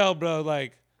you can tell, bro.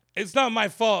 Like, it's not my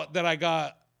fault that I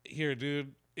got here,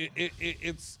 dude.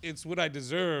 It's what I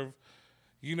deserve.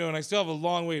 You know, and I still have a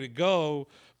long way to go,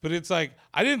 but it's like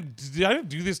I didn't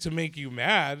do this to make you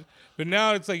mad. But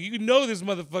now it's like, you know, this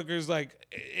motherfucker's like,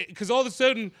 because all of a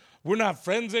sudden we're not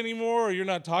friends anymore, or you're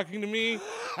not talking to me,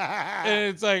 and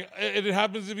it's like it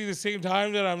happens to be the same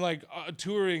time that I'm like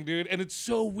touring, dude. And it's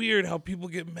so weird how people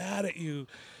get mad at you,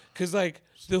 because like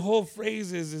the whole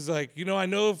phrase is like, you know, I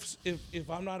know if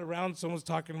I'm not around, someone's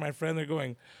talking to my friend, they're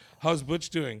going, how's Butch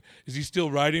doing? Is he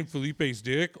still riding Felipe's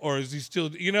dick? Or is he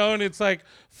still, you know? And it's like,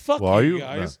 fuck you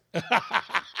guys. No.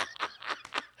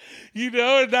 You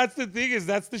know, and that's the thing, is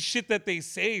that's the shit that they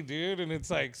say, dude. And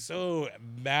it's like so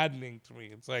maddening to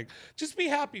me. It's like, just be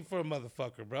happy for a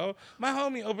motherfucker, bro. My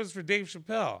homie opens for Dave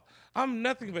Chappelle. I'm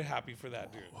nothing but happy for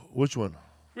that dude. Which one?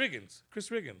 Chris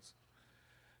Riggins.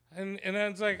 And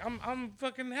it's like, I'm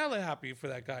fucking hella happy for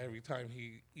that guy every time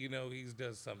he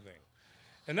does something.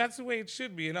 And that's the way it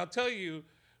should be. And I'll tell you,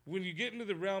 when you get into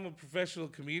the realm of professional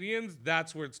comedians,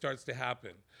 that's where it starts to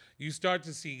happen. You start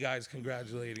to see guys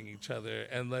congratulating each other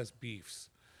and less beefs.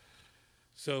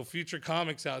 So future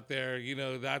comics out there, you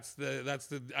know, that's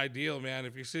the ideal, man.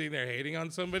 If you're sitting there hating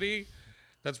on somebody,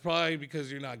 that's probably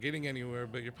because you're not getting anywhere,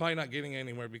 but you're probably not getting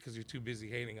anywhere because you're too busy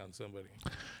hating on somebody.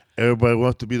 Everybody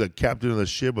wants to be the captain of the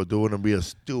ship, but don't want to be a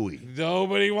Stewie.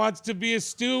 Nobody wants to be a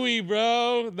Stewie,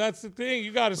 bro. That's the thing.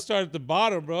 You got to start at the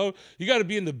bottom, bro. You got to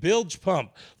be in the bilge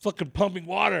pump, fucking pumping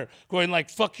water, going like,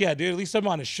 fuck yeah, dude. At least I'm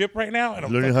on a ship right now. And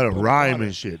I'm learning how to rhyme water.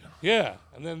 And shit. Yeah.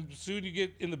 And then soon you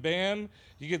get in the band.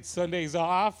 You get Sundays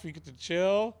off. You get to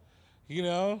chill, you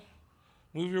know.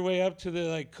 Move your way up to the,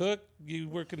 like, cook. You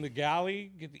work in the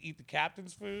galley. Get to eat the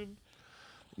captain's food.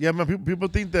 Yeah, man, people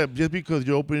think that just because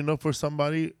you're opening up for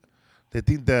somebody, they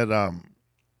think that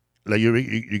like you're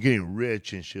getting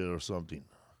rich and shit or something.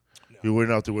 No. You're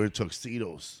wearing out to wear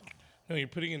tuxedos. No, you're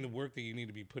putting in the work that you need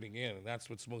to be putting in, and that's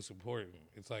what's most important.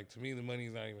 It's like, to me, the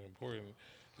money's not even important.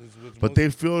 But they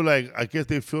feel like, I guess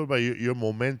they feel by your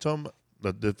momentum,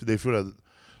 that they feel that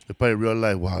they probably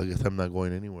realize, wow, I guess I'm not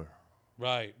going anywhere.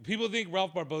 Right. People think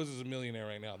Ralph Barbosa's a millionaire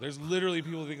right now. There's literally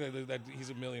people think that he's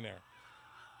a millionaire.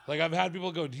 Like, I've had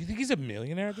people go, do you think he's a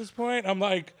millionaire at this point? I'm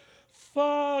like,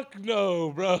 fuck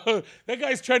no, bro. That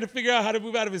guy's trying to figure out how to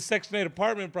move out of his Section 8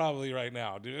 apartment probably right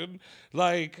now, dude.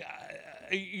 Like,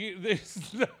 dude,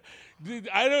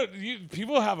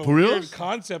 people have a For weird reals?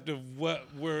 concept of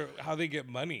how they get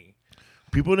money.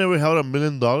 People never held $1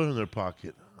 million in their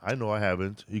pocket. I know I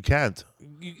haven't. You can't.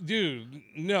 Dude,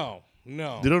 no.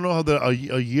 They don't know how a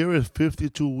year is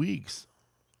 52 weeks.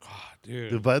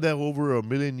 Dude. Divide that over over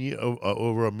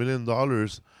 $1 million,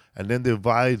 and then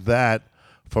divide that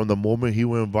from the moment he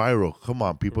went viral. Come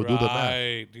on, people, do the math.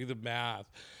 Right, do the math.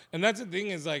 And that's the thing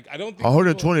is, like, I don't think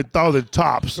 120,000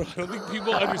 tops. I don't think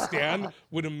people understand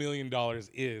what $1 million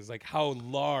is, like how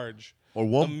large Or $1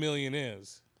 one. million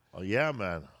is, Oh yeah,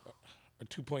 man. or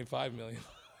 2.5 million.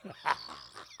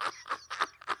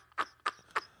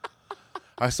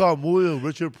 I saw a movie with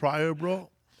Richard Pryor, bro.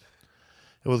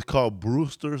 It was called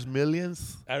Brewster's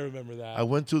Millions. I remember that. I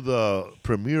went to the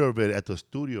premiere of it at the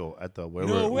studio at the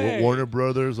No way. Warner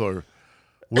Brothers or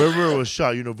wherever it was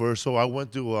shot, Universal. I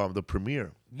went to the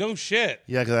premiere. No shit.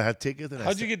 Yeah, because I had tickets. And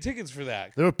How'd you get tickets for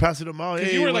that? They were passing them out.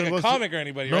 Because Hey, you weren't like a what's comic or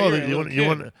anybody, No,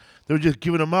 right? they were just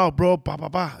giving them out, bro. Bah, bah,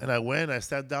 bah. And I went. I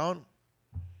sat down.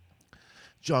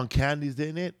 John Candy's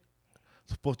in it.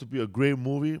 It's supposed to be a great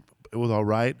movie. It was all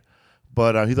right.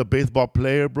 But he's a baseball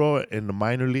player, bro, in the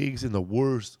minor leagues, in the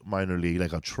worst minor league.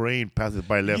 Like a train passes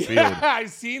by left field. Yeah, I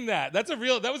seen that. That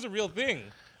was a real thing.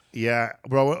 Yeah,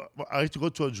 bro. I used to go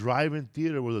to a drive-in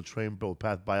theater where the train boat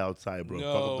passed by outside, bro. Fuck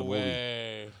up No the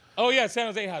way. Oh yeah, San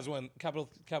Jose has one. Capital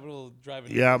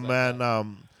Drive-in. Yeah, has man. that.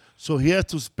 So he had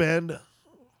to spend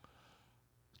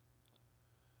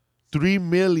 $3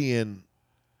 million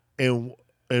in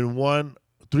 1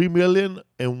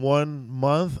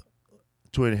 month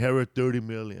to inherit $30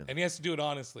 million. And he has to do it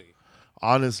honestly.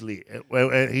 Honestly,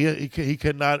 and he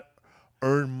cannot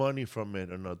earn money from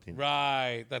it or nothing.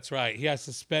 Right, that's right. He has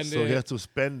to spend it. So he has to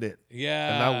spend it.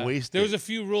 Yeah. And not waste There it. was a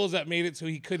few rules that made it so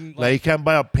he couldn't Like he can't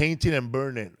buy a painting and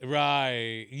burn it.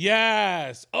 Right.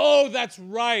 Yes. Oh, that's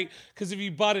right. Because if he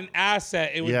bought an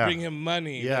asset, it would Yeah. bring him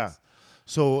money. Yeah.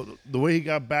 So the way he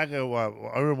got back, I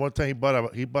remember one time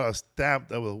he bought a stamp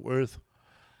that was worth,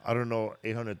 I don't know,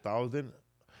 800,000.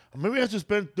 Maybe he has to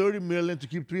spend $30 million to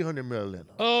keep $300 million.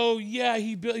 Oh yeah,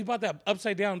 he bought that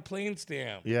upside down plane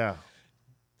stamp. Yeah.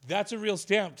 That's a real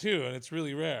stamp too, and it's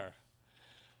really rare.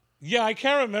 Yeah, I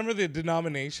can't remember the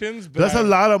denominations, but That's a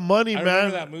lot of money, I man.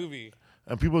 remember that movie.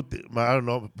 And people, I don't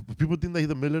know, people think that he's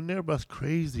a millionaire, but that's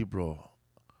crazy, bro.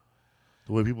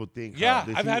 The way people think. Yeah,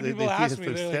 They I've had people ask me,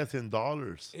 They they're see success in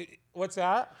dollars. What's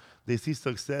that? They see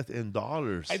success in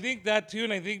dollars. I think that too,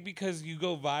 and I think because you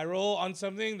go viral on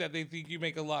something that they think you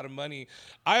make a lot of money.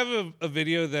 I have a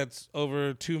video that's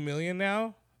over 2 million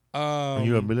now. And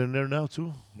you're a millionaire now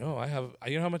too? No, I have.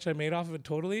 You know how much I made off of it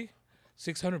totally?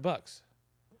 $600.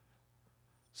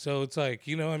 So it's like,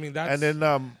 I mean, that's. And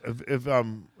then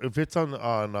if it's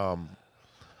on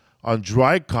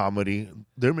dry comedy,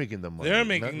 they're making the money. They're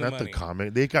making the not money. the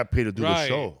comic. They got paid to do the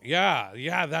show.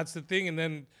 Yeah, that's the thing. And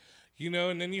then,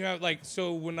 and then you have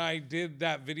so when I did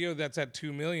that video that's at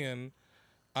 2 million,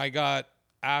 I got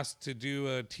asked to do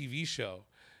a TV show.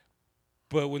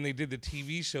 But when they did the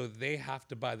TV show, they have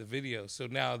to buy the video. So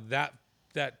now that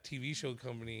TV show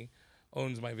company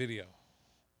owns my video.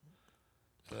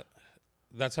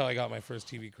 That's how I got my first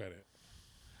TV credit.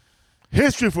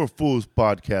 History for Fools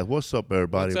podcast. What's up,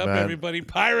 everybody, What's up, man? everybody?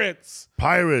 Pirates.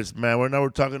 Pirates, man. We're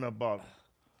talking about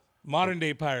Modern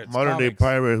day pirates. modern day comics.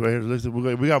 pirates. Right here. Listen,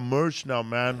 we got merch now,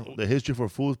 man. The History for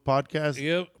Fools podcast.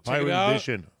 Yep. Check Pirate it out.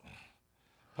 edition.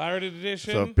 Pirated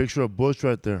edition. So a picture of Butch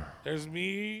right there. There's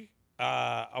me.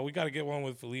 We got to get one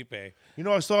with Felipe. You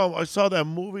know, I saw that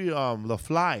movie, The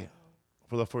Fly,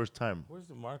 for the first time. Where's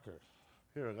the marker?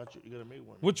 Here, I got you. You gotta make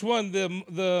one. Which one? The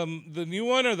new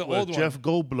one or the With old Jeff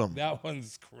one? Goldblum. That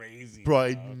one's crazy. Bro,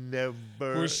 I never.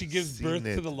 Where she gives seen birth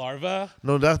it. to the larva.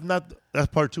 No, that's not. That's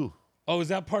part 2. Oh, is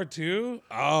that part 2?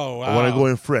 Oh, wow. I want to go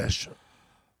in fresh.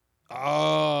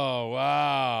 Oh,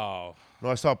 wow. No,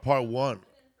 I saw part 1.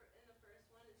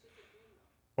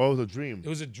 Oh, it was a dream. It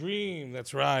was a dream.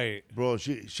 That's right. Bro,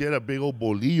 she had a big old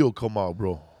bolillo come out,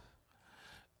 bro.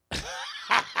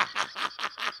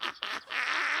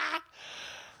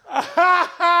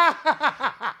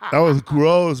 That was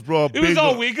gross, bro. It was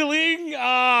all wiggling.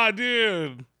 Ah,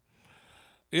 dude.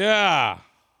 Yeah.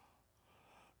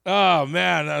 Oh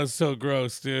man, that was so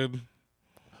gross, dude.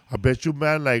 I bet you,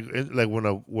 man, like when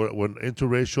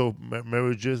interracial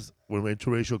marriages, when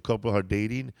interracial couples are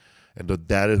dating, and the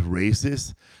dad is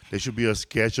racist, there should be a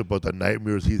sketch about the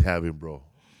nightmares he's having, bro.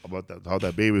 About that, how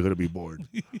that baby's gonna be born.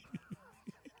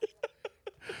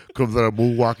 Comes out of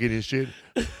moonwalking and shit.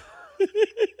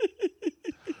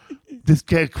 This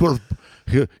cat was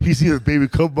he sees his baby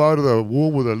come out of the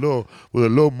womb with a little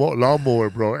lawnmower,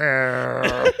 bro.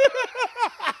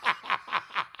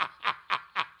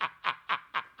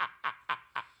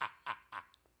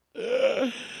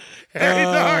 Hey,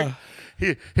 dog.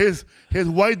 His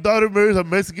white daughter marries a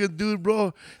Mexican dude,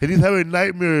 bro, and he's having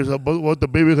nightmares about what the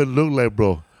baby gonna look like,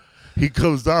 bro. He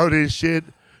comes out and shit,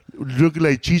 looking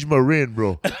like Cheech Marin,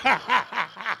 bro,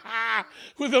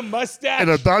 with a mustache and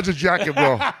a Dodger jacket,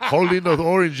 bro, holding those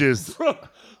oranges.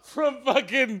 from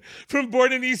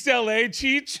Born in East LA,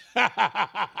 Cheech.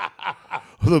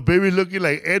 The baby looking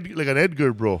like an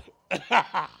Edgar, bro.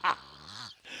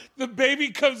 The baby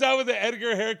comes out with an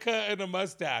Edgar haircut and a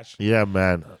mustache. Yeah,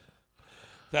 man.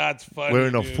 That's funny.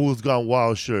 Wearing a dude. Fool's Gone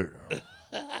Wild shirt.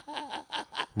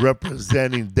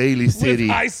 Representing Daly City.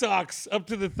 With high socks up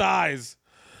to the thighs.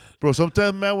 Bro,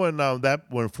 sometimes, man,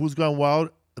 when Fool's Gone Wild,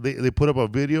 they put up a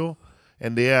video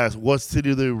and they ask, what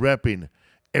city they're repping?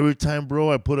 Every time,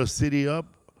 bro, I put a city up,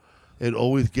 it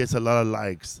always gets a lot of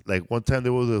likes. Like one time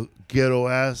there was a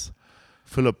ghetto-ass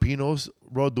Filipinos,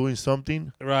 bro, doing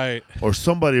something. Right. Or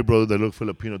somebody, bro, that looked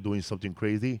Filipino doing something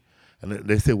crazy. And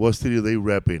they said, what city are they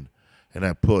repping? And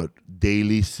I put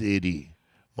Daly City.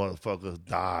 Motherfuckers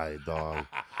died, dog.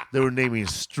 They were naming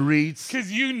streets. Because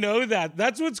you know that.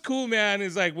 That's what's cool, man,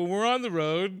 is like when we're on the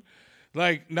road,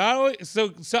 like not only,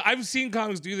 so I've seen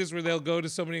comics do this where they'll go to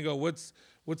somebody and go, what's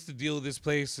the deal with this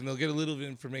place? And they'll get a little bit of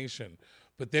information.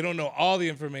 But they don't know all the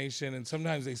information, and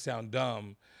sometimes they sound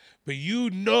dumb. But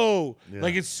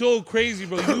like it's so crazy,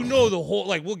 bro. You know the whole,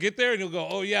 like we'll get there and you'll go,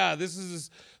 oh yeah, this is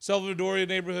this Salvadorian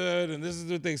neighborhood and this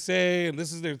is what they say and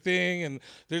this is their thing and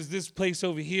there's this place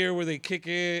over here where they kick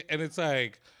it and it's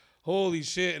like, holy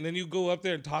shit. And then you go up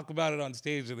there and talk about it on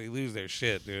stage and they lose their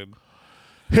shit, dude.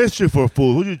 History for a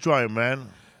fool. Who you trying, man?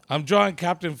 I'm drawing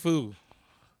Captain Fu.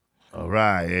 All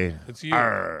right, eh? It's you. All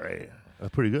right.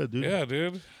 That's pretty good, dude. Yeah,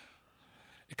 dude.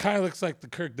 It kind of looks like the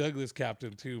Kirk Douglas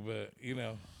captain too, but you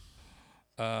know.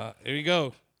 Here you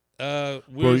go. Bro,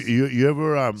 you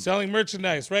ever selling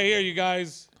merchandise right here, you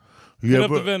guys. you Hit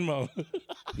ever up the Venmo.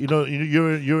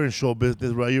 you're in show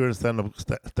business, right? You're a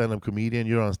stand-up comedian.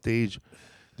 You're on stage.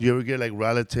 Do you ever get like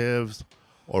relatives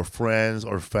or friends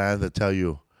or fans that tell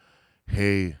you,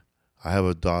 "Hey, I have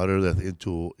a daughter that's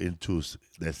into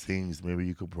that sings. Maybe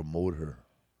you could promote her."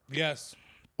 Yes.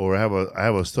 Or I have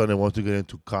a son that wants to get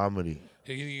into comedy.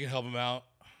 You can help him out.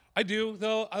 I do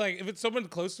though. I like if it's someone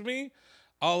close to me,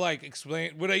 I'll like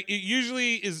explain what it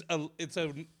usually is. At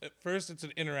first it's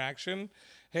an interaction.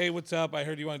 Hey, what's up? I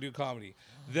heard you want to do comedy.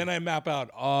 Then I map out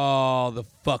all the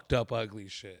fucked up, ugly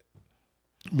shit.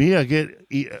 Me, I get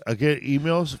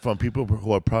emails from people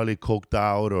who are probably coked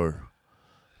out or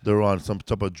they're on some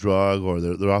type of drug or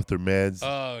they're off their meds.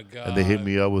 Oh God! And they hit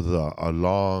me up with a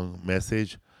long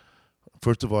message.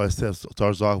 First of all, it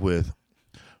starts off with,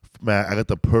 "Man, I got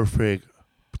the perfect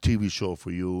TV show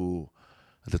for you."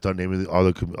 They start naming all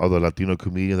the Latino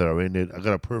comedians that are in it. I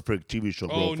got a perfect TV show,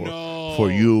 bro,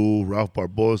 for you, Ralph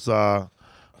Barbosa,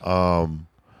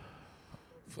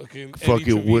 fucking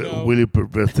Willie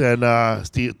Pervesena,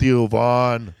 Theo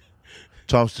Vaughn,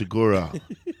 Tom Segura.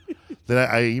 Then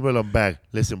I email them back.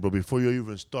 Listen, bro, before you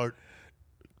even start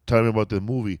telling me about the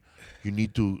movie, you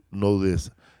need to know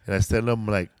this. And I send them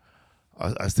a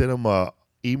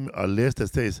list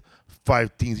that says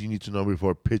 5 things you need to know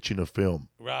before pitching a film.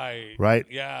 Right?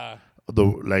 Yeah.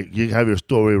 You have your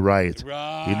story right.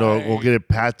 Right. You know, go get it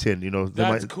patent. You know,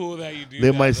 that's cool that you do.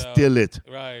 They might steal it.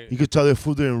 Right. You could tell the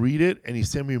fool didn't read it, and he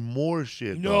sent me more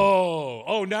shit. No. Though.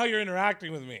 Oh, now you're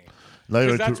interacting with me.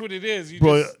 Because that's what it is.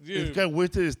 This guy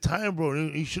wasted his time, bro.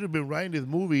 He should have been writing this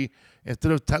movie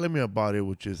instead of telling me about it,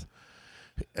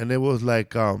 and it was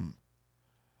like, long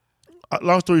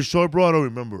story short, bro, I don't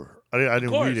remember. I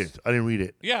didn't read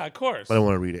it. Yeah, of course. But I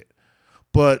want to read it.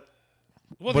 But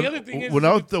the other thing is, when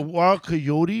I was the Wild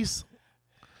Coyotes,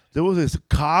 there was this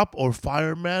cop or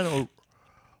fireman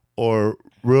or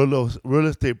real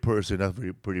estate person. That's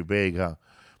pretty vague, huh?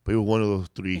 But he was one of those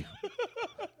 3.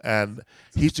 And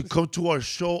he used to come to our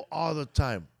show all the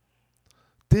time.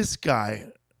 This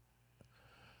guy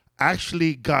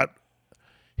actually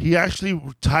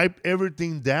typed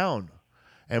everything down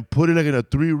and put it like in a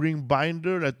 3-ring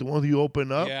binder, like the ones you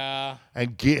open up,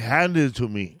 and handed it to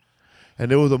me. And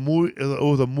there was a movie.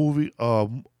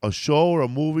 A show or a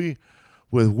movie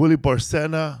with Willie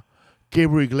Barcena,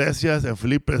 Gabriel Iglesias, and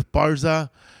Felipe Esparza,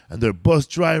 and they're bus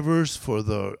drivers for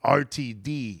the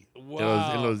RTD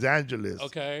in Los Angeles.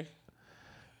 Okay.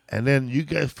 And then you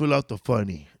guys fill out the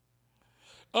funny.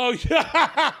 Oh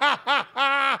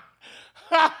yeah.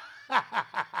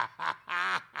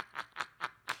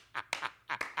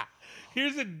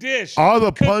 Here's a dish. All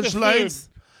the Cook the punchlines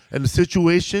food. and the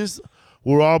situations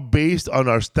were all based on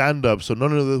our stand-up, so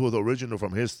none of this was original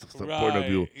from his point of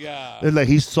view. Right, yeah. It's like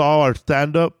he saw our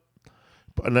stand-up,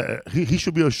 and he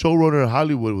should be a showrunner in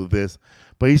Hollywood with this,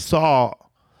 but he saw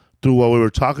through what we were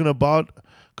talking about,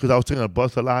 because I was taking a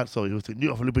bus a lot, so he was saying,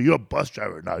 Felipe, you're a bus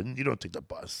driver now. You don't take the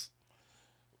bus.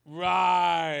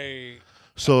 Right.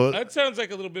 So That sounds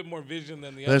like a little bit more vision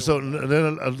than the and other so one. and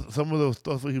then some of the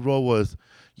stuff he wrote was,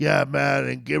 yeah, man,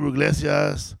 and Gabriel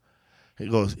Iglesias, he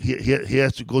goes, he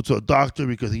has to go to a doctor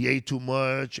because he ate too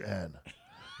much, and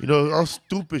all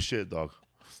stupid shit, dog.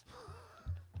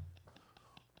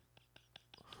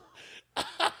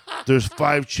 There's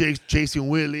 5 chicks chasing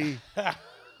Willie.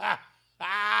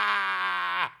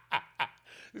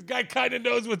 This guy kind of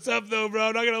knows what's up, though, bro.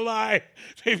 I'm not gonna lie.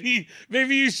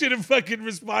 Maybe you should have fucking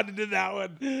responded to that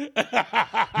one.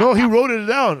 No, he wrote it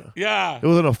down. Yeah. It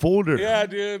was in a folder. Yeah,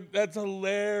 dude. That's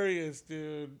hilarious,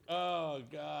 dude. Oh,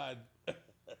 God.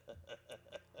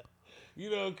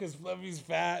 Because Fluffy's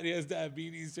fat. He has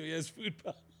diabetes, so he has food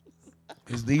problems.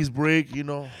 His knees break, It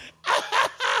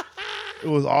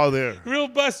was all there. Real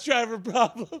bus driver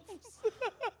problems.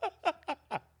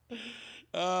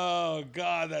 Oh,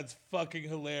 God, that's fucking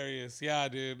hilarious. Yeah,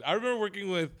 dude. I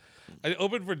remember I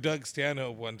opened for Doug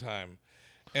Stanhope one time.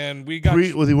 And we got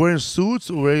Was he wearing suits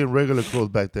or wearing regular clothes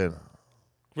back then?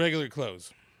 regular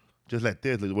clothes. Just like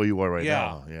this, like where you are right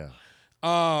now. Yeah.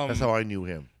 That's how I knew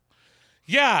him.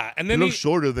 Yeah, and He then looked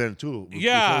shorter then, too.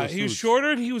 Yeah, before the he was suits.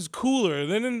 shorter and he was cooler.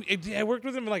 Then I worked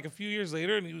with him like a few years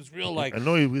later, and he was real I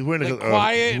know he was wearing,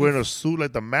 quiet. He's wearing a suit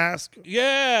like the mask.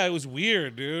 Yeah, it was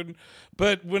weird, dude.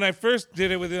 But when I first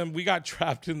did it with him, we got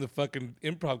trapped in the fucking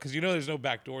improv because there's no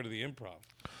back door to the improv.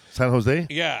 San Jose?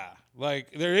 Yeah,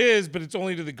 like there is, but it's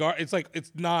only to the guard. It's like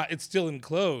it's not. It's still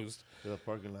enclosed. The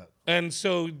parking lot. And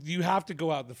so you have to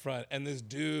go out the front. And this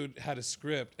dude had a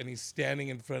script, and he's standing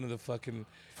in front of the fucking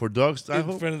For Doug in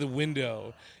Stanhope? front of the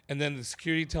window. And then the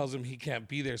security tells him he can't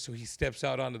be there, so he steps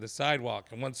out onto the sidewalk.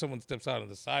 And once someone steps out on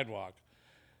the sidewalk,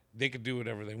 they could do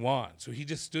whatever they want. So he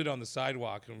just stood on the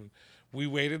sidewalk, and we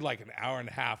waited like an hour and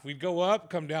a half. We'd go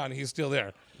up, come down, and he's still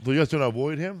there. So you guys trying to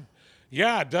avoid him?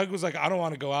 Yeah, Doug was like, I don't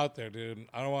want to go out there, dude.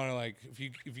 I don't want to,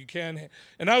 if you can.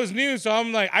 And I was new, so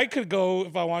I'm like, I could go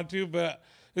if I want to, but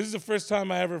this is the first time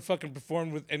I ever fucking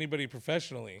performed with anybody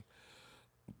professionally.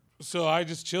 So I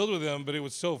just chilled with him, but it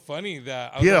was so funny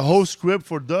that He had a whole script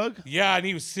for Doug? Yeah, and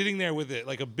he was sitting there with it,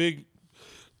 like a big,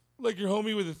 like your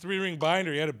homie with a 3-ring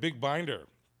binder. He had a big binder.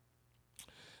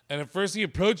 And at first he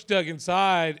approached Doug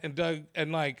inside,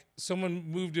 and like someone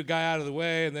moved a guy out of the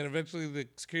way, and then eventually the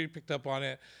security picked up on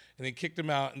it. And they kicked him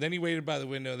out, and then he waited by the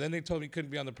window. Then they told him he couldn't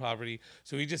be on the property,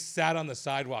 so he just sat on the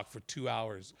sidewalk for 2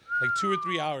 hours, like 2 or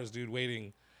 3 hours, dude,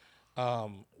 waiting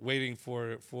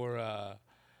for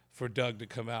Doug to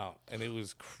come out, and it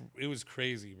was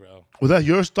crazy, bro. Was that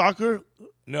your stalker?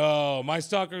 No, my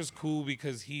stalker's cool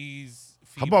because he's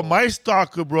How feeble. about my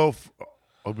stalker, bro?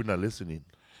 Hope you're not listening.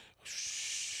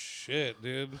 Shit,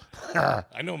 dude.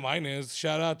 I know mine is.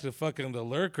 Shout out to fucking the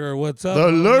lurker. What's up? The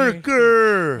homie?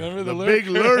 lurker. Remember the the big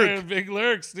lurker? lurk. Big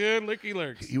lurks, dude. Lurky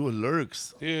lurks. He was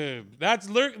lurks. Dude, that's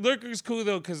lurker's cool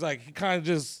though, cause like he kind of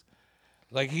just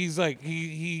like he's like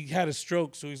he had a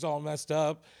stroke, so he's all messed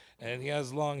up, and he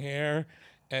has long hair,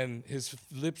 and his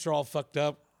lips are all fucked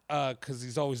up, cause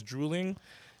he's always drooling,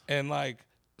 and like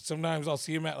sometimes I'll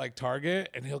see him at like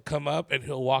Target, and he'll come up and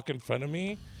he'll walk in front of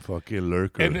me. Fucking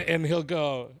lurker. And he'll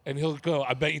go,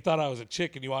 I bet you thought I was a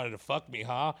chick and you wanted to fuck me,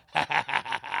 huh?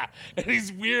 And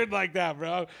he's weird like that,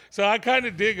 bro. So I kind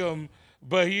of dig him,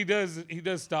 but he does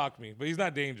stalk me, but he's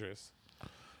not dangerous.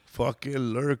 Fucking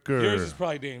lurker. Yours is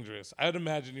probably dangerous. I would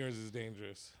imagine yours is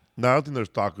dangerous. No, I don't think they're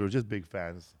stalkers, just big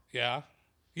fans. Yeah?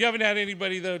 You haven't had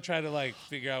anybody, though, try to, like,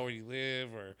 figure out where you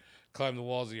live or climb the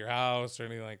walls of your house or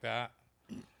anything like that?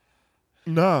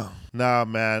 No, nah,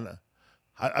 man.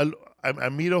 I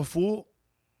meet a fool,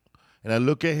 and I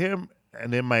look at him,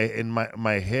 and in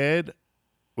my head,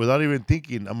 without even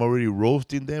thinking, I'm already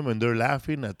roasting them, and they're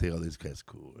laughing. I think, oh, this guy's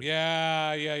cool.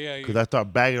 Yeah. Because I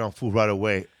start bagging on food right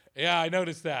away. Yeah, I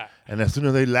noticed that. And as soon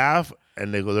as they laugh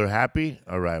and they go, they're happy.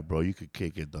 All right, bro, you could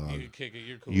kick it, dog. You can kick it.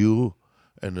 You're cool. You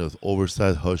and those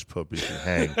oversized hush puppies can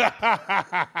hang.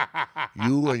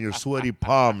 You and your sweaty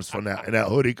palms from that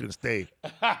hoodie can stay.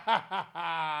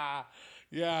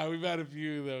 Yeah, we've had a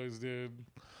few of those, dude.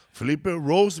 Felipe,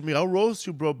 roast me. I'll roast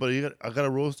you, bro, but I gotta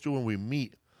roast you when we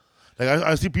meet. Like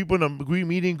I see people in a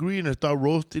meet and greet, and I start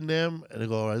roasting them, and they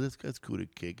go, all right, this guy's cool to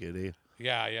kick it, eh?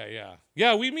 Yeah.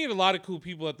 Yeah, we meet a lot of cool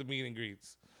people at the meet and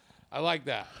greets. I like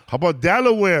that. How about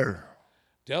Delaware?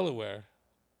 Delaware.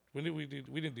 When did we do?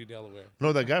 We didn't do Delaware.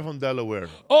 No, the guy from Delaware.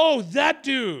 Oh, that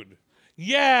dude.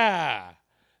 Yeah,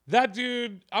 that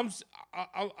dude. I'm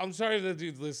sorry if that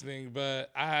dude's listening,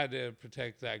 but I had to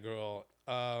protect that girl.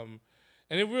 And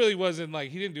it really wasn't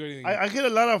like he didn't do anything. I get a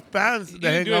lot of fans he that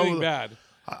didn't hang do out anything with. bad.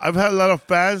 I've had a lot of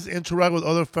fans interact with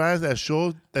other fans at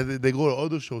shows that they go to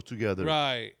other shows together.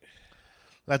 Right.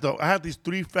 Like I had these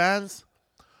 3 fans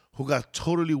who got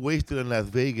totally wasted in Las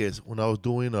Vegas when I was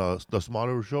doing the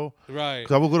smaller show. Right.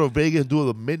 Because I would go to Vegas and do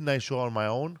the midnight show on my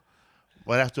own,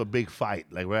 right after a big fight,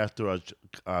 like right after a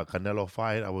Canelo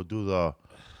fight. I would do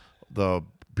the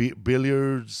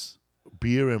billiards,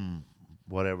 beer, and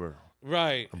whatever,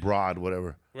 Right. broad,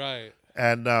 whatever. Right.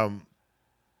 And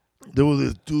there was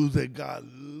this dude that got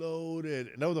loaded,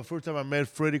 and that was the first time I met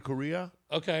Freddie Correa.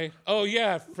 Okay. Oh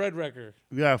yeah, Fred Recker.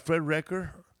 Yeah, Fred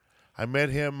Recker. I met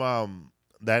him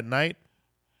that night,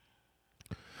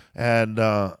 and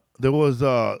there was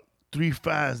 3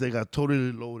 fans. They got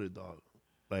totally loaded, dog.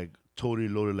 Like totally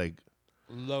loaded. Like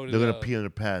Loaded. they're gonna up. pee in their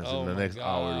pants Oh in the my next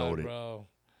hour, God, loaded. bro.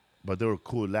 But they were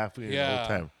cool, laughing the Yeah. whole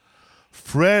time.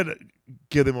 Fred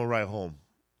gave them a ride home.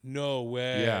 No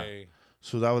way. Yeah.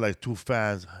 So that was like 2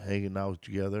 fans hanging out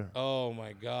together. Oh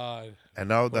my God. And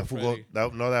now Poor that fool Freddie.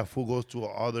 now that fool goes to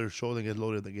other show and gets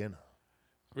loaded again.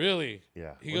 Really?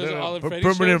 Yeah. He Well, goes to they're all the Freddie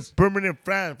permanent shows?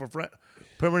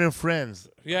 permanent friends.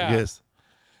 Yeah. Yes.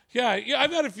 Yeah. Yeah.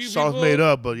 I've had a few Sauce people made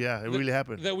up, but yeah, it really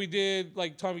happened. that we did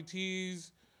like Tommy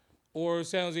T's or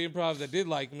San Jose Improv that did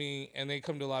like me, and they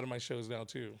come to a lot of my shows now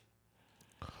too.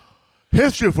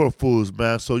 History for fools,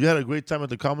 man. So you had a great time at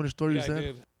the Comedy Store, you Yeah, I said?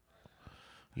 did.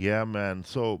 Yeah, man.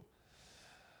 So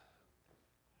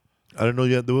I don't know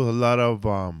yet. There was a lot of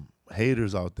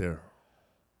haters out there.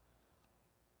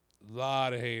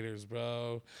 Lot of haters,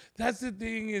 bro. That's the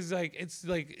thing is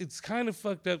it's kind of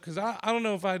fucked up because I don't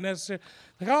know if I necessarily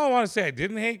I don't want to say I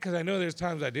didn't hate because I know there's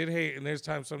times I did hate and there's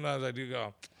times sometimes I do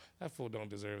go that fool don't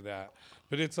deserve that,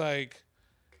 but it's like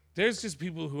there's just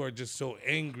people who are just so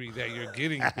angry that you're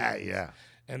getting things. Yeah.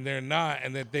 And they're not,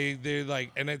 and that they're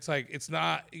like, and it's like it's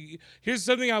not. Here's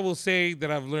something I will say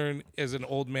that I've learned as an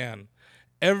old man.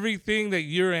 Everything that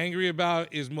you're angry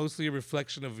about is mostly a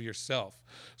reflection of yourself.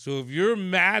 So if you're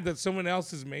mad that someone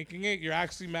else is making it, you're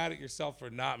actually mad at yourself for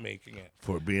not making it.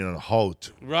 For being on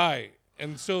halt. Right.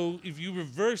 And so if you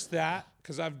reverse that,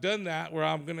 because I've done that where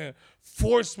I'm going to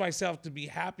force myself to be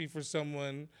happy for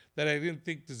someone that I didn't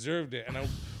think deserved it. And I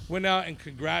went out and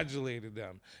congratulated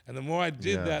them. And the more I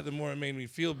did that, the more it made me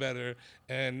feel better.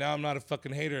 And now I'm not a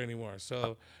fucking hater anymore.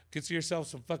 So get to yourself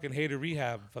some fucking hater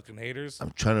rehab, fucking haters.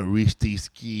 I'm trying to reach these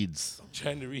kids.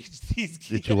 Trying to reach these kids.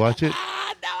 Did you watch it?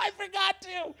 Ah, no, I forgot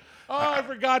to. Oh, I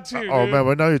forgot to. Oh, dude. man.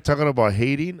 Right now you're talking about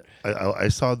hating. I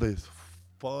saw this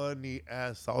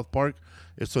funny-ass South Park.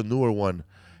 It's a newer one.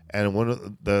 And one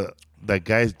of that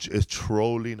guy is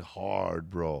trolling hard,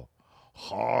 bro.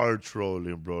 Hard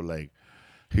trolling, bro. Like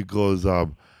he goes, I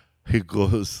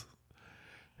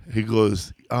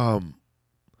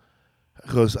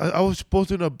was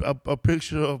posting a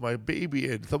picture of my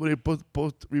baby and somebody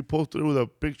reposted it with a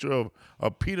picture of a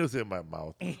penis in my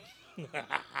mouth.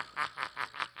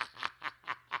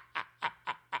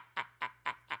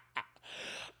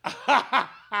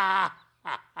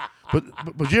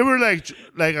 But you ever like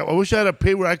I wish I had a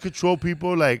pay where I could troll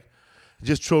people, like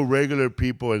just troll regular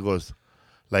people and goes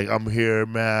like, I'm here,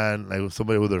 man. Like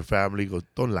somebody with their family goes,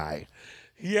 don't lie.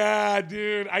 Yeah,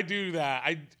 dude, I do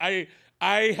that.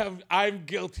 I'm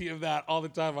guilty of that all the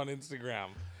time on Instagram.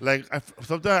 Like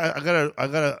sometimes I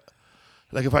gotta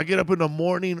like if I get up in the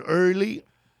morning early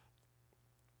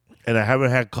and I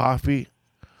haven't had coffee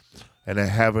and I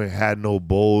haven't had no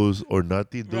bowls or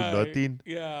nothing, nothing.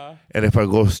 Yeah. And if I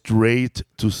go straight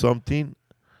to something,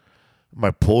 my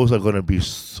posts are gonna be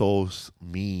so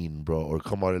mean, bro, or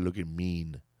come out looking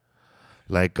mean.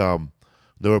 Like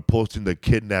they were posting the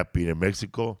kidnapping in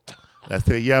Mexico. I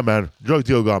say, yeah, man, drug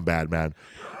deal gone bad, man.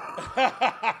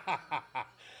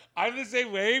 I'm the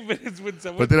same way, but it's when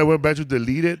someone. But then I went back to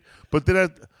delete it. But then I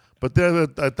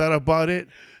thought about it.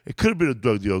 It could have been a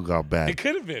drug deal gone bad. It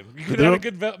could have been. You could have had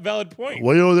a good valid point.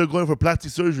 Well, you know they're going for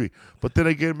plastic surgery. But then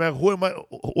again, man, who am I?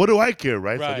 What do I care,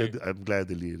 right? Right. So I'm glad I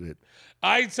deleted it.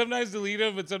 I sometimes delete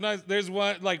them, but sometimes there's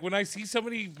one like when I see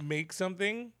somebody make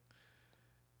something,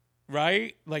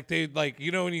 right? Like they like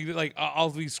when you like I'll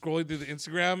be scrolling through the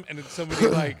Instagram and it's somebody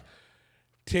like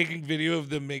taking video of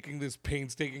them making this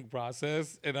painstaking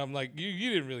process, and I'm like,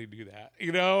 you didn't really do that,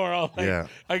 or I'll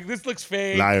like this looks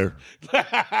fake, Liar,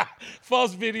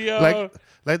 false video.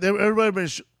 Like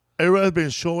everybody's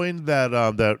been showing that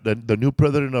the new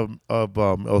president of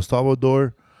El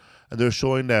Salvador and they're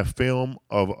showing that film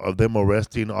of them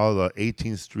arresting all the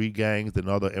 18th Street gangs and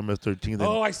all the MS-13s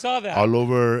Oh, I saw that. all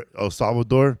over El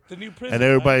Salvador. The new prison. And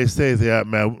everybody right? says, "Yeah,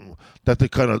 man, that's the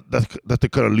kind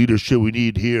of leadership we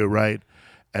need here, right?"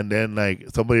 And then like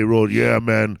somebody wrote, "Yeah,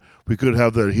 man, we could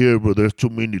have that here, but there's too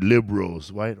many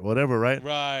liberals, right? Whatever, right?"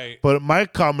 Right. But my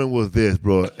comment was this,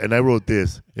 bro, and I wrote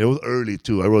this. It was early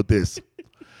too. I wrote this.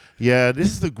 Yeah, this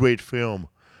is a great film,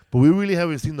 but we really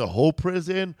haven't seen the whole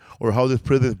prison or how this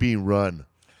prison is being run.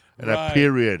 And that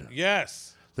period.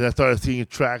 Yes. Then I started seeing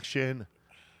traction,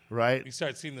 right? You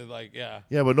start seeing the yeah.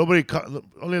 Yeah, but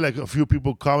only like a few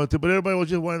people commented, but everybody was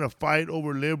just wanting to fight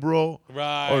over liberal.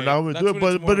 Right. Or now we That's do it,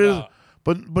 what it's more about.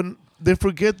 but they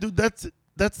forget, dude. That's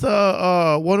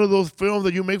one of those films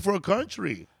that you make for a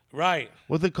country. Right.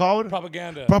 What's it called?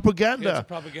 Propaganda. Propaganda. Yeah, it's a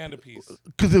propaganda piece.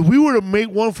 Because if we were to make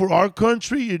one for our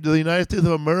country, the United States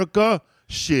of America,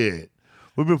 shit,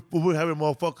 we'd be having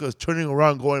motherfuckers turning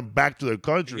around, going back to their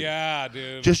country. Yeah,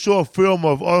 dude. Just show a film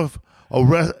of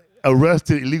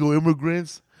arrested illegal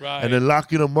immigrants, right. and then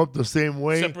locking them up the same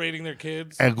way, separating their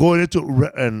kids, and going into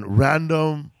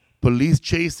random police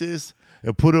chases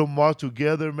and put them all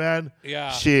together, man.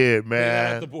 Yeah. Shit,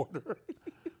 man. At the border.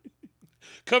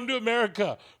 Come to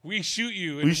America. We shoot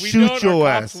you. And we if we shoot don't, your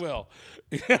our ass. cops will.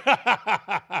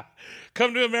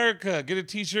 Come to America. Get a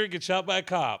T-shirt. Get shot by a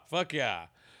cop. Fuck yeah.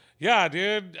 Yeah,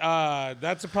 dude.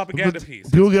 That's a propaganda piece.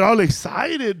 People get all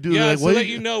excited, dude. Yeah, like, so let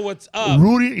you know what's up.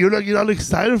 Rooting, you're all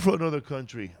excited for another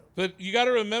country. But you got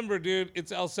to remember, dude,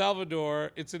 it's El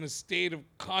Salvador. It's in a state of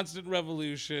constant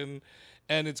revolution,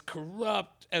 and it's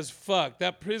corrupt as fuck.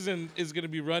 That prison is going to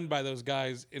be run by those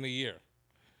guys in a year.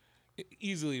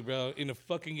 Easily, bro. In a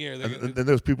fucking year. And then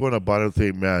there's people on the bottom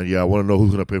saying, man, yeah, I want to know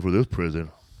who's going to pay for this prison.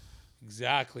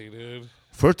 Exactly, dude.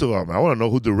 First of all, man, I want to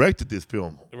know who directed this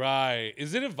film. Right.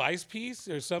 Is it a Vice piece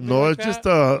or something No, like it's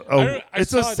that? just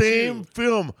it's the same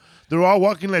film. They're all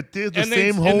walking like this, the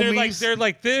same homies. And they're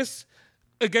like this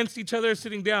against each other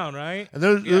sitting down, right? And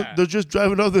they're just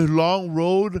driving up this long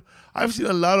road. I've seen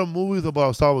a lot of movies about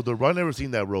El Salvador, but I've never seen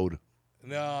that road.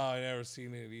 No, I've never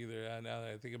seen it either. Now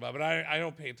that I think about it, but I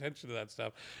don't pay attention to that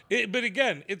stuff. But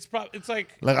again, it's like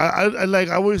I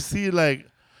always see like,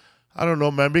 I don't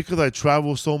know, man, because I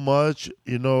travel so much,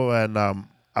 and I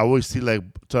always see like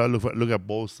try to look at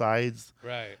both sides,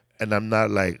 right. And I'm not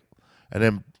like, and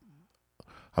then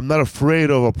I'm not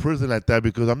afraid of a prison like that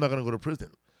because I'm not gonna go to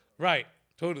prison. Right.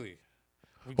 Totally.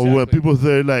 Exactly. Or when people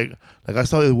say like I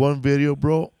saw this one video,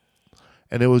 bro,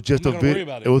 and it was just a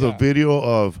video. It was a video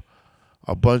of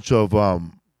a bunch of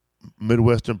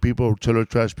Midwestern people, trailer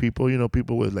trash people,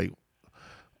 people with like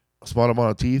a small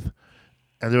amount of teeth,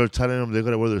 and they were telling them they're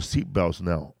gonna wear their seatbelts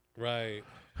now. Right.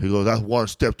 He goes, "That's one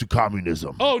step to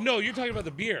communism." Oh no, you're talking about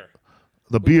the beer.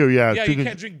 The beer, yeah. Yeah, you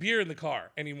can't drink beer in the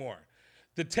car anymore.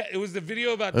 It was the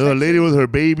video about a lady with her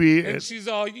baby, and she's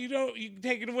all, you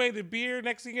taking away the beer.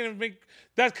 Next thing you're gonna make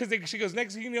that's because she goes.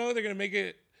 Next thing you know, they're gonna make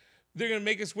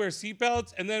us wear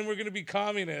seatbelts, and then we're gonna be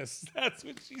communists. That's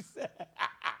what she said.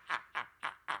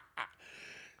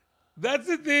 That's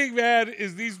the thing, man.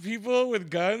 Is these people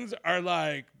with guns are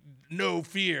like no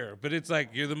fear, but it's like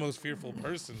you're the most fearful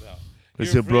person though.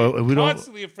 Listen, bro, if we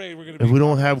constantly afraid we're gonna. If we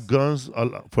don't have guns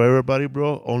for everybody,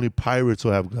 bro, only pirates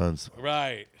will have guns.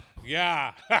 Right.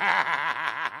 Yeah.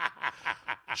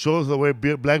 Show us the way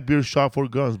Blackbeard shot for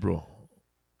guns, bro.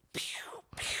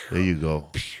 There you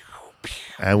go.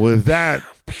 And with that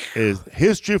is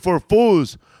History for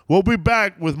Fools. We'll be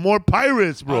back with more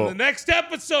pirates, bro. On the next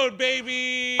episode,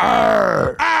 baby.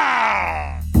 Arr. Ah!